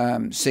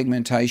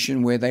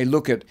segmentation, where they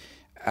look at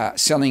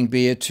selling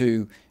beer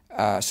to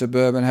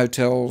suburban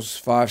hotels,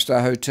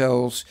 five-star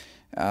hotels,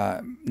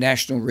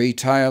 national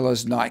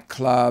retailers,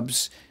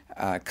 nightclubs,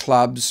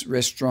 clubs,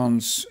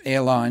 restaurants,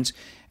 airlines,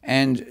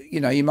 and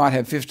you might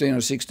have 15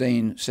 or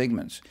 16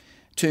 segments.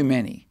 Too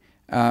many.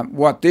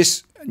 What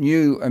this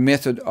new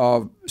method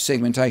of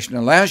segmentation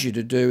allows you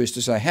to do is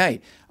to say,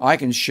 hey, I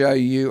can show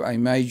you a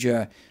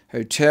major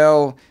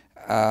hotel,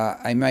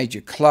 a major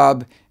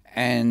club,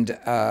 and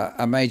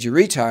a major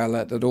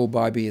retailer that all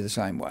buy beer the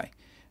same way.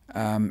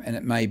 And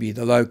it may be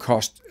the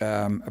low-cost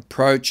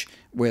approach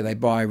where they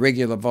buy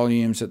regular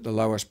volumes at the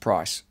lowest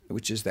price,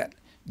 which is that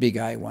big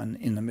A one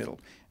in the middle.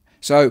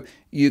 So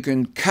you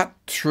can cut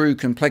through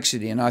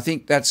complexity, and I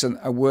think that's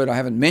a word I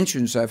haven't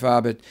mentioned so far,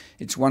 but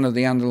it's one of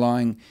the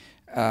underlying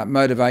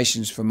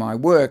motivations for my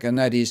work, and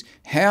that is,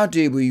 how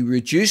do we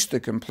reduce the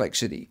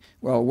complexity?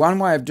 Well, one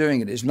way of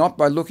doing it is not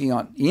by looking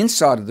on the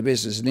inside of the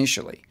business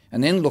initially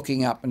and then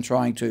looking up and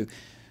trying to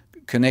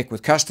connect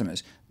with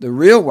customers. The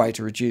real way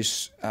to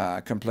reduce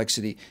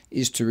complexity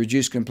is to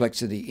reduce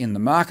complexity in the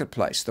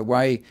marketplace, the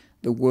way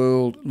the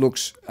world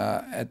looks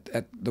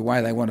at the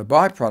way they want to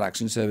buy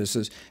products and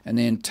services, and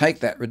then take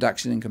that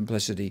reduction in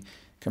complexity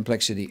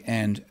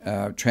and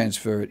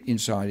transfer it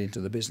inside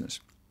into the business.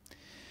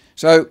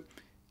 So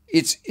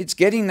it's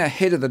getting the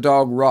head of the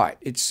dog right.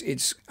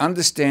 It's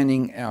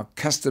understanding our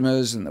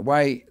customers and the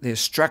way they're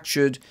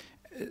structured.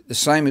 The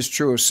same is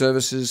true of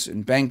services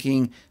in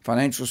banking,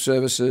 financial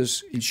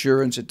services,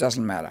 insurance. It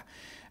doesn't matter.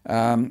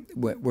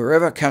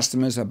 Wherever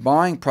customers are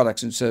buying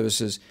products and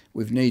services,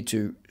 we need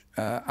to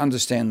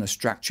understand the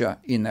structure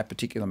in that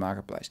particular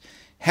marketplace.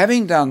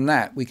 Having done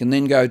that, we can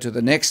then go to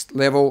the next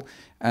level,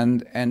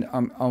 and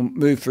I'll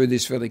move through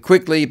this fairly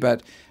quickly,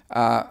 but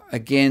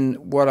again,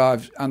 what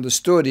I've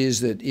understood is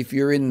that if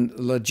you're in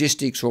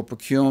logistics or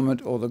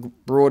procurement or the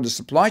broader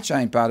supply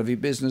chain part of your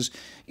business,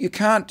 you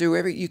can't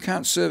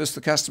service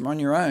the customer on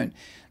your own.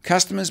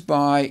 Customers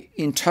buy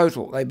in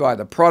total. They buy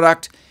the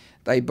product,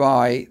 they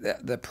buy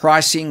the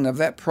pricing of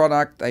that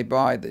product, they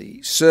buy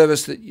the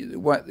service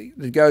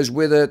that goes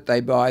with it, they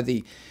buy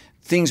the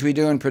things we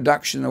do in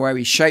production, the way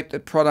we shape the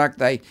product,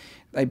 they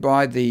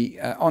buy the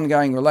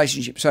ongoing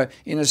relationship. So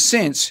in a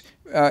sense,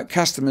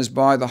 customers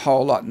buy the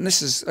whole lot. And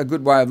this is a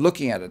good way of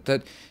looking at it,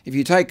 that if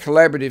you take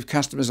collaborative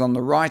customers on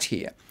the right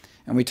here,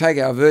 and we take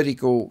our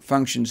vertical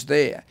functions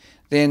there,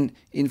 then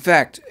in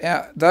fact,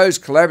 those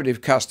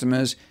collaborative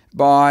customers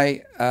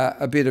buy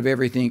a bit of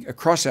everything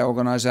across our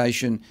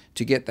organisation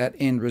to get that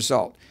end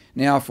result.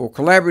 Now, for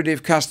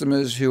collaborative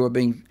customers who are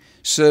being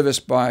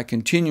serviced by a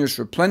continuous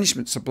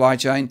replenishment supply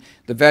chain,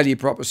 the value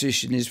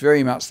proposition is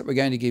very much that we're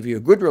going to give you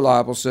a good,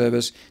 reliable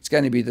service. It's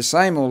going to be the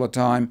same all the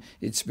time.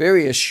 It's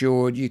very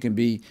assured. You can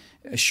be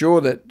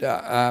assured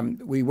that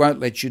we won't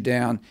let you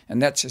down,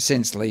 and that's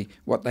essentially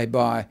what they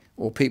buy,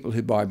 or people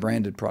who buy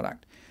branded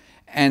product.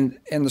 And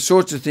the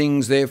sorts of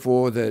things,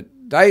 therefore, that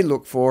they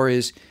look for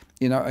is,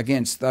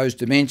 against those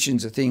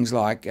dimensions of things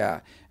like,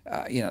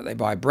 they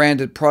buy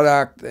branded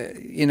product.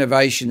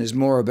 Innovation is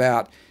more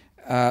about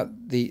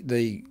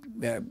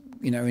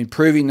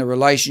improving the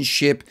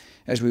relationship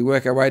as we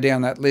work our way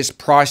down that list.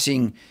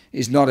 Pricing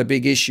is not a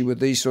big issue with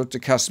these sorts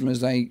of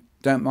customers. They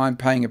don't mind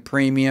paying a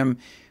premium.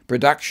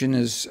 Production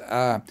is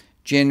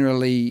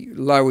generally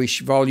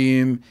lowish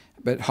volume,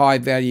 but high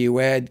value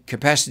add.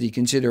 Capacity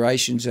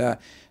considerations are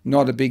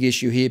not a big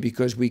issue here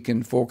because we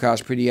can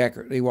forecast pretty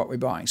accurately what we're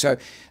buying. So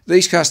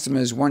these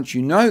customers, once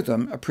you know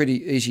them, are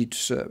pretty easy to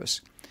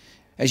service.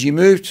 As you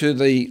move to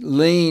the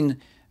lean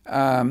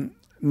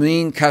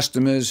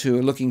customers who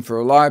are looking for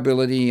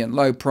reliability and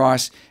low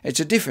price,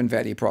 it's a different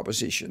value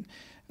proposition.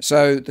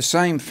 So the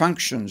same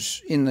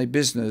functions in the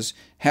business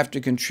have to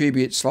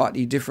contribute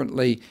slightly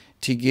differently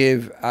to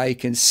give a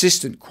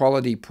consistent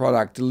quality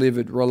product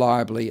delivered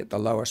reliably at the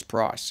lowest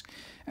price.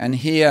 And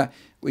here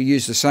we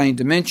use the same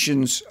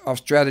dimensions of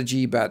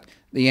strategy, but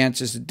the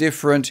answers are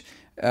different.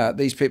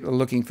 these people are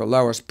looking for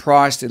lowest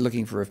price, they're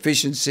looking for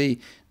efficiency.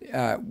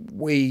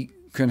 We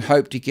can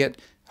hope to get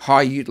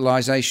high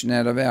utilisation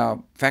out of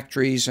our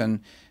factories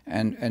and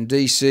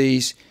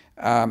DCs,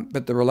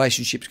 but the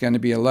relationship's going to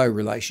be a low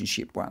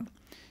relationship one.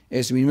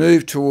 As we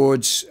move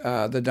towards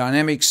the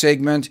dynamic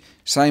segment,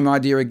 same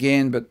idea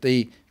again, but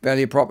the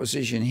value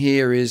proposition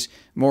here is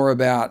more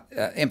about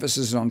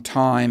emphasis on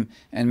time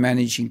and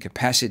managing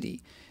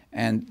capacity.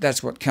 And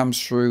that's what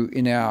comes through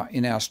in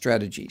our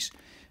strategies.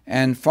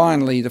 And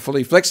finally, the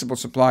fully flexible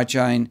supply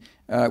chain,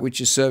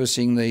 which is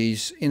servicing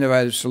these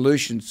innovative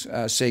solutions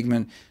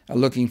segment, are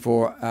looking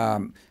for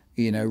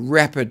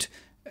rapid,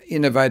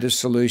 innovative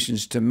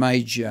solutions to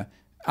major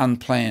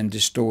unplanned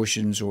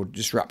distortions or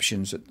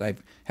disruptions that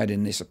they've had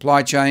in their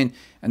supply chain.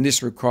 And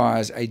this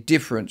requires a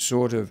different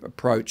sort of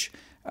approach,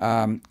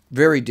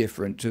 very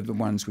different to the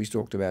ones we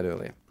talked about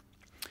earlier.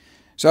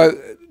 So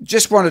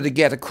just wanted to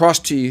get across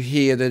to you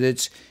here that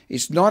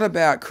it's not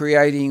about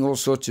creating all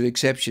sorts of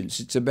exceptions.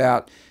 It's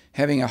about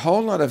having a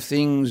whole lot of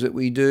things that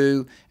we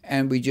do,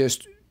 and we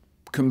just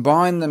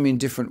combine them in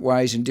different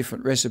ways and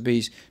different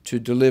recipes to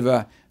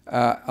deliver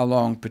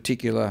along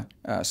particular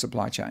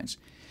supply chains.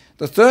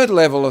 The third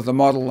level of the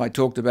model I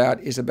talked about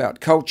is about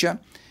culture,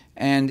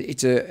 and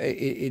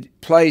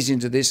it plays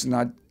into this,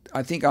 and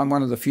I think I'm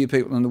one of the few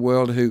people in the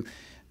world who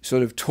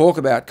sort of talk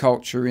about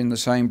culture in the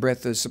same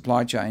breath as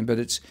supply chain,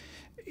 but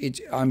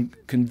I'm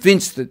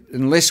convinced that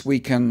unless we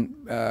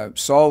can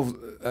solve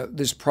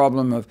this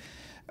problem of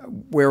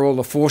where all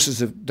the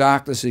forces of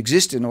darkness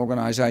exist in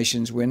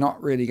organisations, we're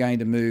not really going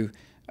to move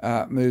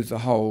the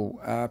whole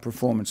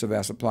performance of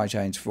our supply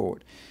chains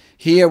forward.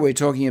 Here we're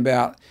talking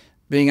about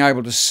being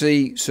able to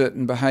see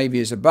certain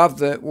behaviours above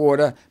the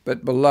water,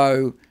 but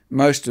below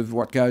most of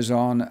what goes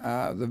on,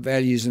 the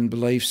values and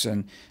beliefs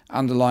and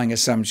underlying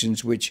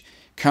assumptions which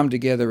come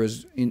together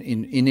as in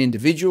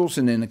individuals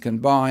and then are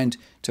combined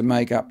to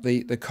make up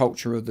the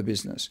culture of the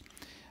business.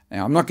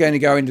 Now, I'm not going to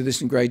go into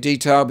this in great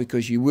detail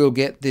because you will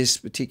get this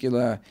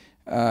particular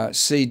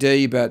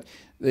CD, but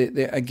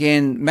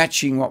again,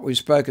 matching what we've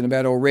spoken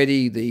about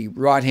already, the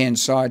right-hand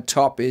side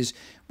top is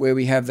where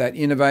we have that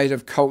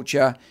innovative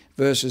culture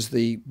versus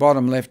the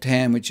bottom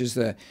left-hand, which is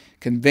the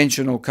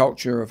conventional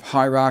culture of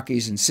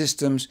hierarchies and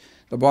systems.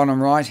 The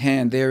bottom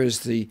right-hand there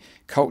is the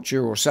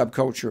culture or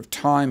subculture of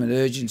time and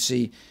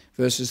urgency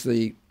versus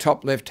the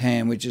top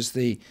left-hand, which is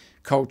the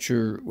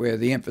culture where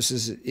the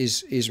emphasis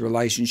is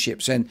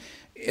relationships. And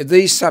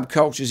these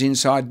subcultures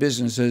inside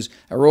businesses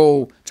are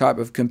all type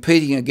of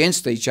competing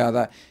against each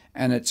other,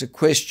 and it's a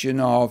question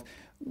of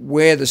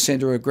where the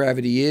centre of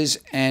gravity is,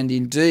 and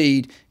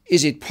indeed,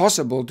 is it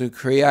possible to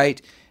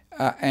create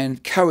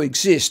and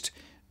coexist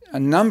a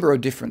number of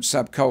different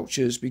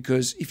subcultures,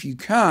 because if you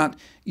can't,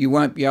 you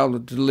won't be able to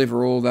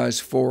deliver all those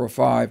 4 or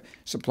 5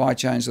 supply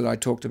chains that I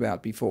talked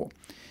about before.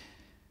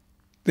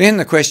 Then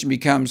the question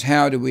becomes,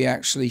 how do we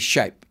actually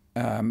shape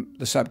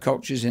the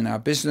subcultures in our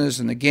business?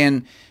 And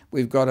again,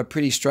 we've got a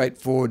pretty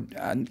straightforward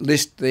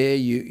list there.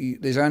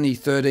 There's only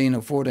 13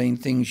 or 14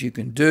 things you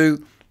can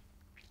do.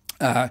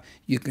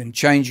 You can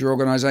change your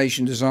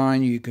organisation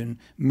design, you can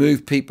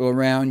move people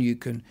around, you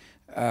can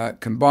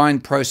combine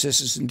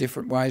processes in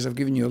different ways. I've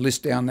given you a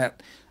list down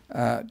that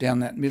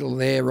middle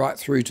there, right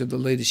through to the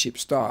leadership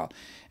style.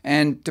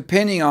 And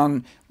depending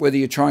on whether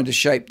you're trying to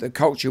shape the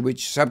culture,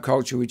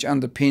 subculture which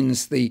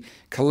underpins the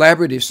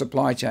collaborative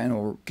supply chain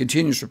or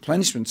continuous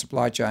replenishment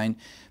supply chain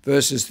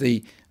versus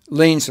the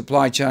lean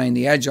supply chain,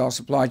 the agile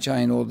supply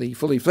chain, or the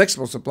fully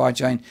flexible supply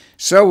chain,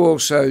 so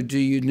also do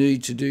you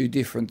need to do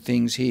different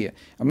things here.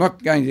 I'm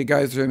not going to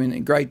go through them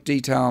in great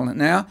detail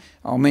now.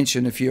 I'll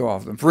mention a few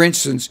of them. For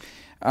instance,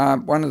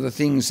 one of the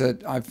things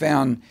that I've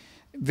found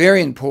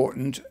very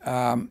important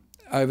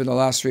over the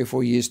last 3 or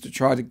 4 years to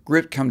try to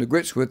come to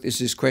grips with is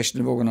this question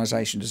of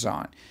organisation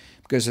design.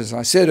 Because as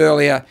I said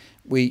earlier,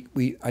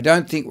 I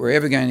don't think we're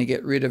ever going to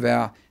get rid of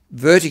our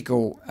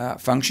vertical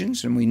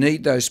functions, and we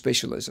need those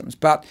specialisms.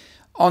 But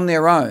on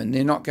their own,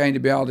 they're not going to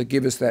be able to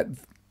give us that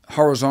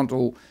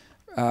horizontal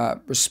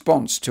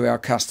response to our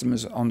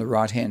customers on the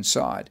right-hand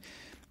side.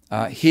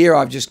 Here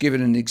I've just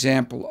given an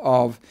example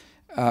of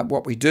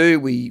what we do.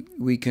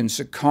 We can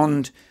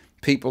second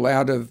people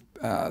out of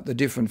the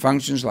different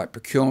functions like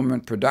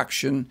procurement,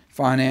 production,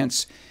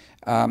 finance,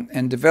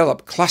 and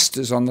develop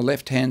clusters on the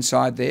left-hand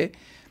side there.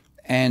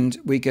 And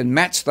we can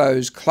match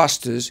those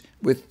clusters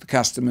with the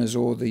customers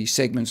or the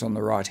segments on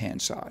the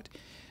right-hand side.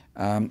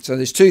 So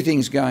there's 2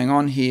 things going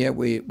on here.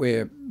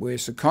 We're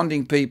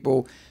seconding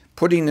people,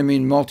 putting them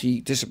in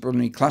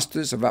multidisciplinary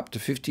clusters of up to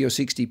 50 or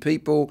 60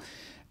 people.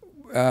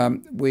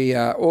 We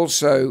are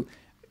also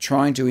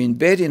trying to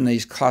embed in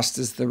these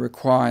clusters the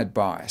required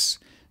bias.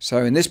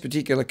 So in this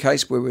particular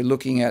case, where we're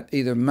looking at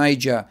either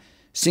major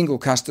single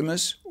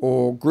customers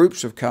or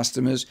groups of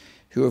customers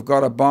who have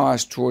got a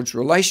bias towards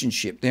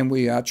relationship, then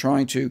we are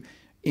trying to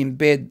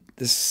embed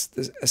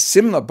a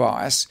similar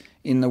bias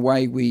in the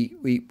way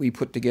we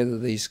put together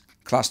these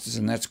clusters.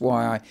 And that's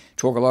why I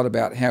talk a lot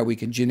about how we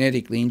can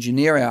genetically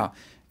engineer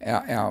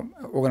our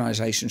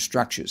organisation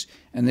structures.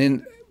 And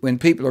then when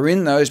people are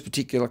in those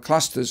particular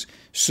clusters,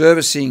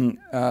 servicing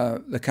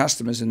the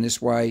customers in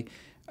this way,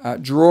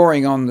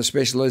 drawing on the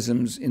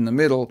specialisms in the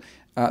middle,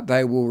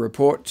 they will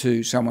report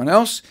to someone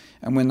else,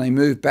 and when they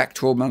move back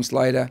 12 months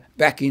later,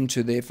 back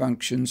into their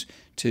functions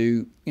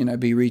to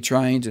be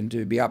retrained and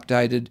to be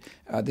updated,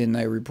 then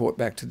they report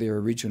back to their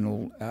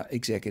original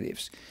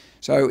executives.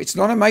 So it's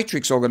not a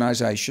matrix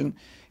organisation.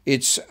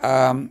 It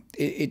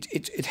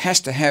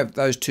has to have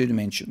those two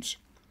dimensions.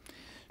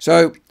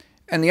 So,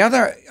 and the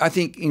other, I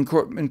think,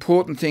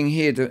 important thing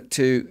here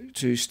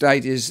to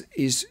state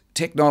is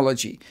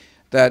technology.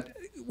 That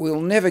we'll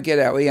never get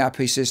our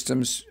ERP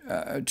systems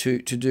to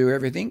do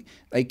everything.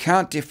 They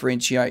can't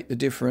differentiate the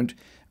different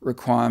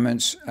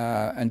requirements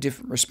and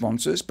different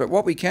responses. But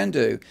what we can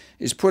do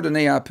is put an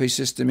ERP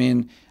system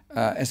in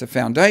as a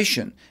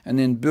foundation and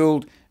then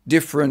build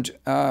different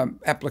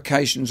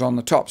applications on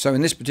the top. So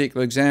in this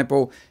particular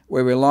example,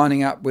 where we're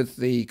lining up with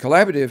the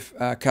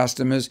collaborative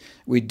customers,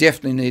 we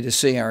definitely need a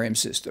CRM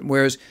system.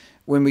 Whereas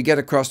when we get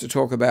across to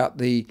talk about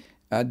the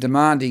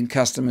demanding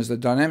customers, the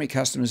dynamic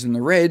customers in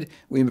the red,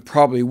 we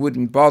probably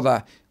wouldn't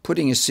bother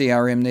putting a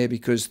CRM there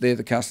because they're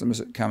the customers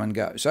that come and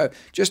go. So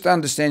just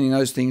understanding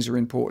those things are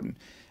important.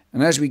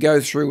 And as we go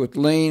through with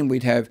Lean,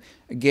 we'd have,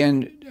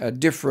 again,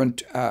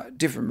 different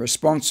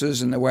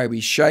responses in the way we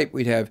shape.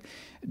 We'd have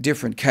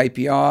different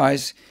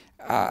KPIs.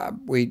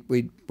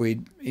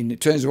 In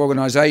terms of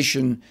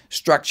organisation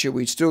structure,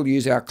 we'd still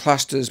use our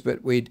clusters, but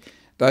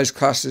those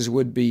clusters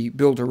would be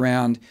built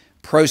around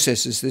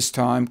processes this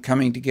time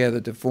coming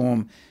together to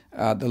form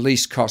the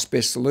least cost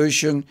best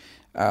solution.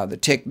 The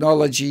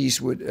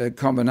technologies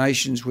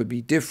combinations would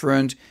be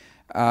different.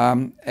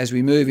 As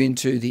we move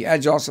into the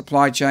agile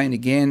supply chain,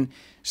 again,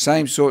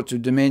 same sorts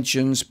of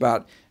dimensions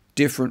but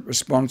different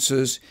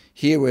responses.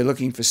 Here we're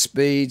looking for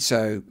speed,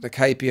 so the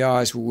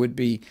KPIs would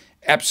be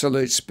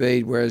absolute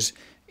speed, whereas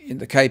in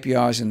the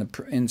KPIs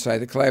in say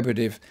the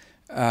collaborative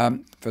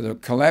for the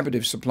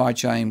collaborative supply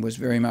chain was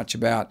very much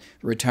about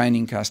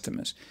retaining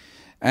customers.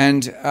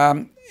 And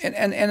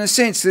in a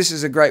sense, this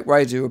is a great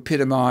way to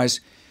epitomise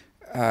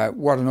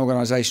what an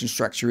organisation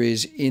structure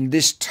is in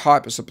this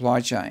type of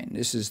supply chain.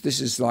 This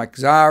is like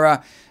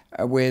Zara,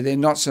 where they're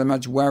not so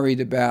much worried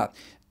about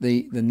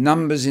the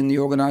numbers in the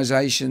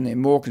organisation. They're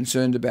more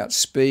concerned about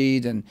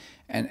speed and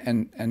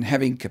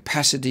having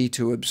capacity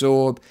to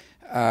absorb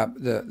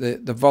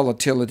the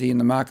volatility in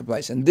the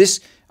marketplace. And this,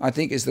 I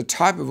think, is the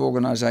type of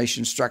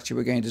organisation structure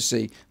we're going to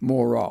see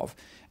more of.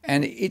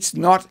 And it's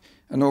not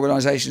an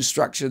organisation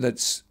structure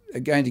that's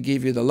going to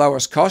give you the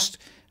lowest cost,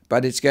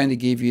 but it's going to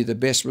give you the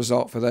best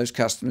result for those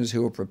customers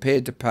who are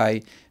prepared to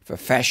pay for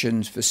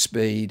fashion, for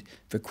speed,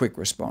 for quick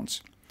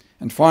response.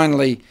 And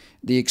finally,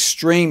 the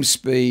extreme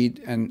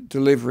speed and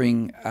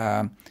delivering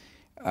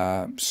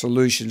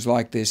solutions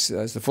like this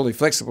as the fully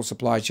flexible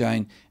supply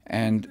chain,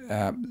 and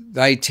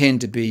they tend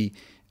to be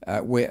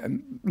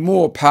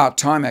more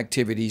part-time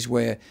activities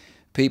where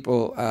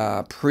people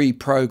are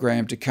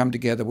pre-programmed to come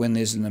together when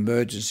there's an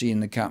emergency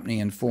in the company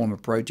and form a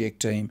project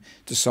team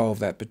to solve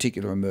that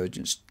particular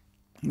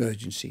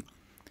emergency.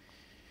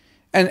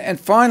 And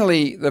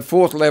finally, the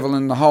fourth level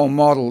in the whole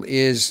model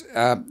is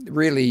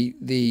really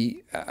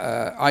the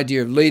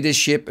idea of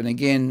leadership. And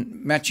again,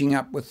 matching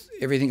up with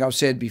everything I've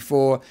said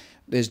before,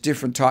 there's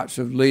different types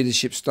of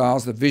leadership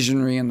styles: the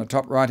visionary on the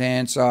top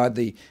right-hand side,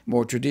 the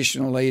more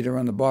traditional leader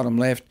on the bottom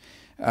left,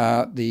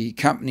 the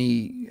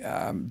company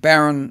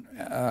baron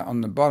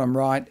on the bottom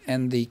right,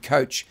 and the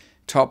coach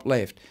top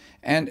left.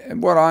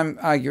 And what I'm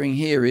arguing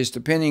here is,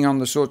 depending on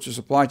the sorts of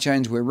supply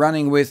chains we're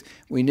running with,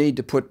 we need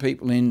to put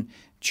people in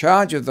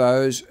charge of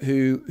those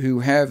who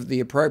have the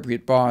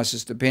appropriate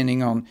biases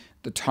depending on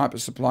the type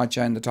of supply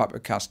chain, the type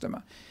of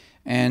customer.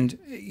 And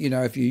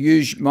if you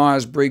use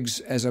Myers-Briggs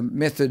as a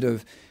method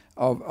of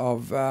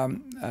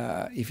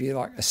if you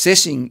like,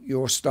 assessing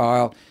your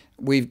style,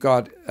 we've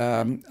got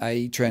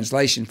a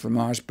translation from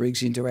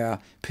Myers-Briggs into our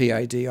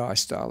PADI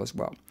style as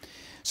well.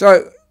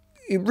 So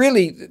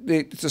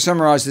to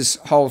summarise this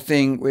whole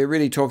thing, we're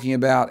really talking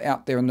about,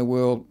 out there in the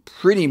world,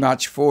 pretty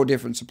much 4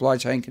 different supply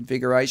chain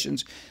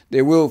configurations.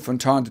 There will, from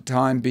time to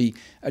time, be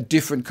a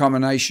different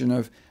combination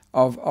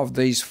of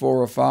these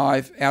 4 or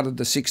 5 out of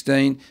the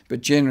 16,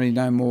 but generally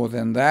no more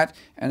than that.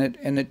 And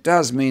it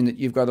does mean that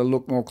you've got to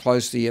look more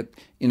closely at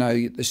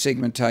the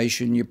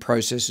segmentation, your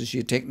processes,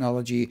 your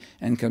technology,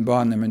 and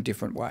combine them in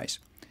different ways.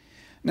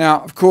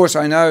 Now, of course,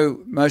 I know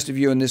most of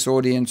you in this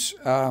audience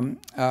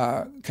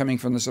are coming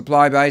from the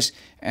supply base,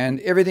 and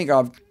everything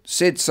I've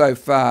said so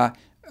far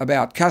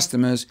about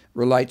customers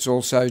relates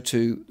also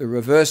to the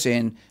reverse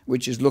end,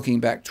 which is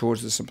looking back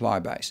towards the supply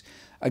base.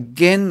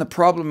 Again, the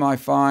problem I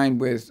find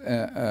with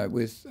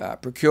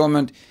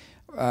procurement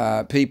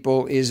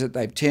people is that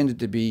they've tended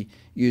to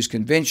use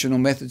conventional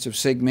methods of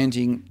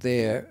segmenting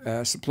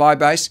their supply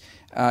base,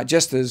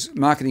 just as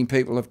marketing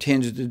people have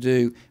tended to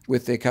do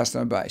with their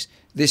customer base.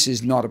 This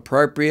is not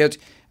appropriate,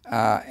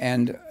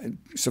 and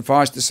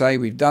suffice to say,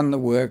 we've done the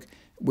work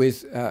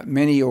with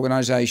many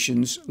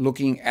organisations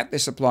looking at their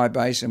supply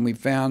base, and we've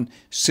found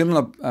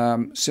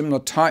similar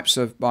types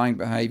of buying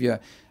behaviour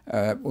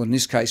or in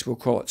this case we'll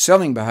call it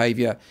selling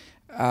behaviour,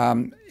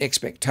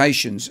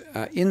 expectations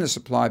in the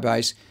supply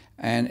base.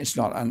 And it's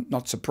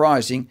not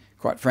surprising,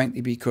 quite frankly,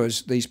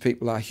 because these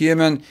people are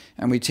human,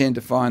 and we tend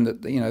to find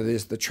that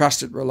there's the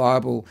trusted,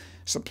 reliable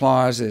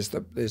suppliers, there's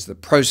the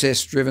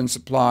process-driven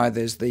supplier,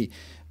 there's the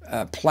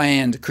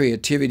planned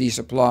creativity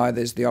supplier,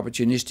 there's the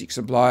opportunistic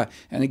supplier.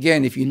 And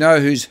again, if you know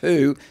who's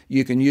who,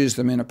 you can use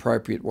them in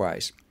appropriate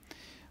ways.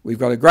 We've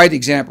got a great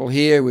example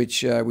here,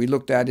 which we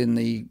looked at in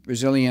the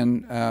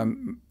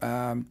Brazilian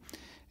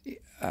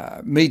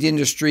meat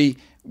industry,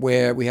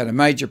 where we had a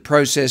major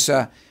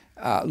processor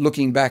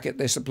looking back at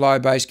their supply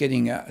base,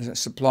 getting a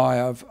supply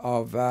of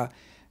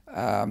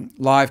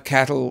live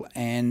cattle,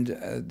 and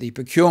the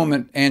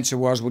procurement answer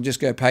was, we'll just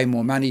go pay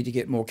more money to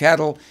get more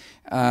cattle.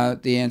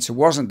 The answer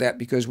wasn't that,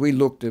 because we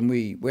looked and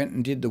we went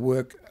and did the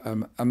work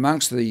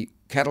amongst the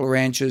cattle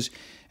ranchers,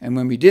 and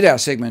when we did our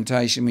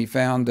segmentation, we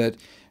found that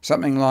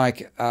something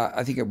like,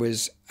 I think it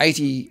was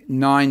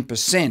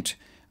 89%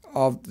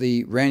 of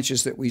the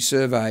ranchers that we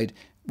surveyed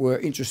were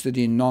interested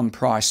in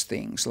non-price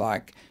things,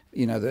 like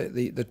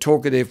the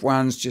talkative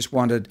ones just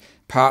wanted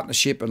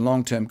partnership and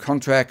long-term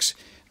contracts.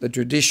 The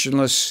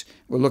traditionalists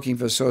were looking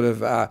for sort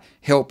of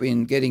help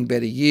in getting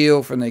better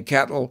yield from their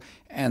cattle,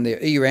 and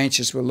the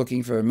e-ranchers were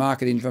looking for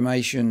market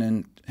information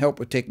and help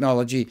with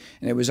technology.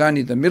 And it was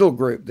only the middle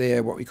group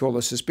there, what we call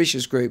the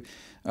suspicious group,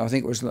 I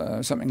think it was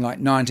something like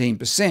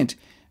 19%,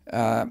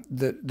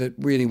 that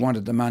really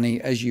wanted the money,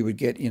 as you would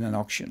get in an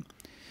auction.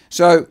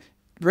 So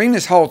bring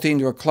this whole thing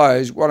to a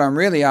close, what I'm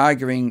really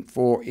arguing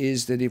for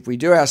is that if we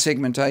do our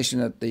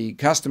segmentation at the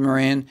customer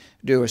end,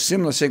 do a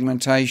similar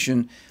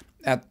segmentation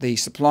at the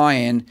supply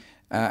end,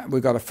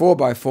 we've got a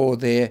 4x4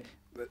 there.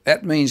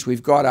 That means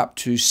we've got up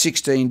to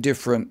 16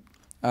 different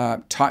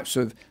types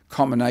of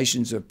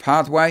combinations of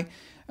pathway.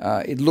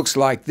 It looks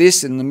like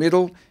this in the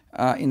middle.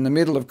 In the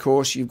middle, of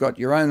course, you've got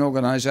your own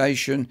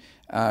organisation.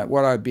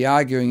 What I'd be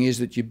arguing is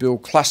that you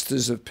build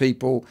clusters of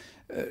people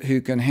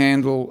who can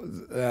handle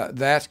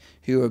that,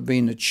 who have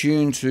been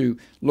attuned to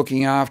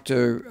looking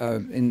after,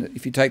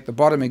 if you take the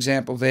bottom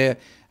example there,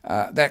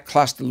 that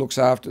cluster looks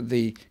after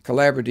the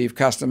collaborative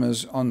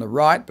customers on the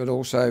right, but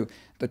also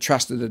the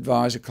trusted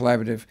advisor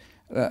collaborative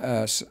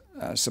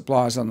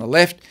suppliers on the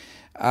left.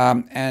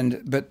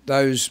 But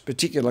those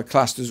particular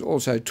clusters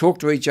also talk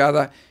to each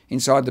other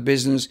inside the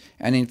business.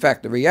 And in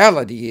fact, the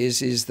reality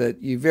is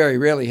that you very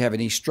rarely have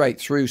any straight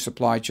through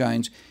supply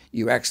chains.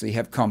 You actually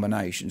have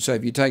combinations. So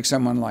if you take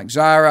someone like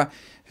Zara,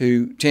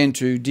 who tend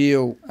to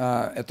deal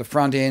at the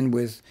front end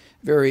with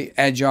very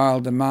agile,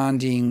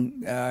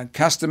 demanding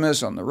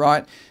customers on the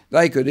right,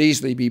 they could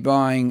easily be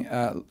buying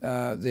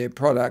their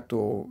product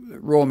or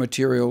raw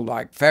material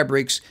like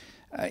fabrics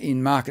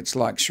in markets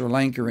like Sri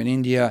Lanka and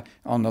India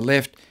on the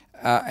left,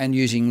 and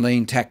using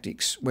lean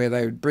tactics, where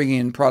they would bring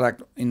in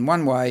product in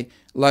one way,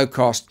 low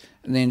cost,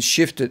 and then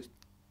shift it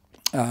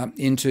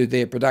into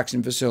their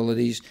production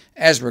facilities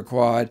as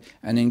required,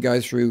 and then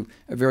go through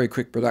a very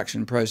quick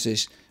production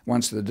process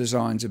once the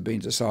designs have been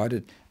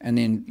decided, and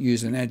then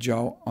use an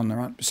agile on the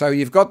run. So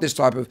you've got this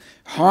type of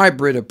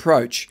hybrid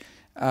approach,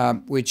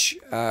 which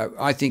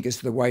I think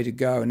is the way to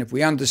go. And if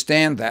we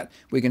understand that,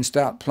 we can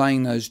start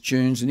playing those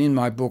tunes. And in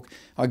my book,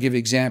 I give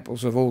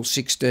examples of all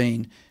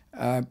 16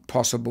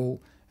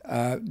 possible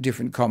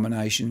different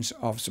combinations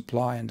of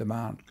supply and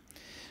demand.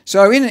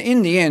 So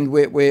in the end,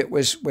 we're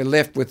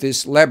left with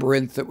this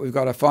labyrinth that we've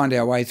got to find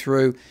our way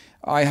through.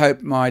 I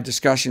hope my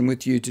discussion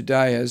with you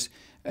today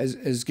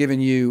has given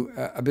you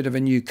a bit of a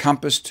new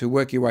compass to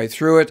work your way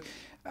through it,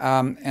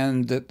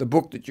 and that the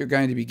book that you're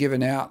going to be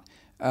given out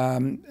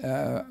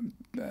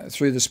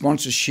through the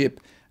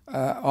sponsorship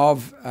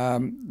of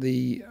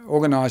the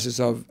organisers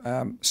of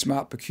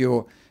Smart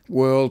Procure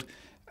World,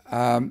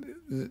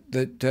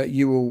 that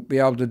you will be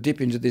able to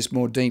dip into this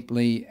more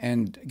deeply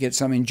and get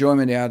some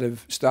enjoyment out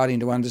of starting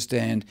to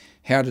understand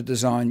how to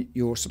design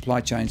your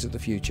supply chains of the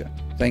future.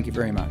 Thank you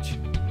very much.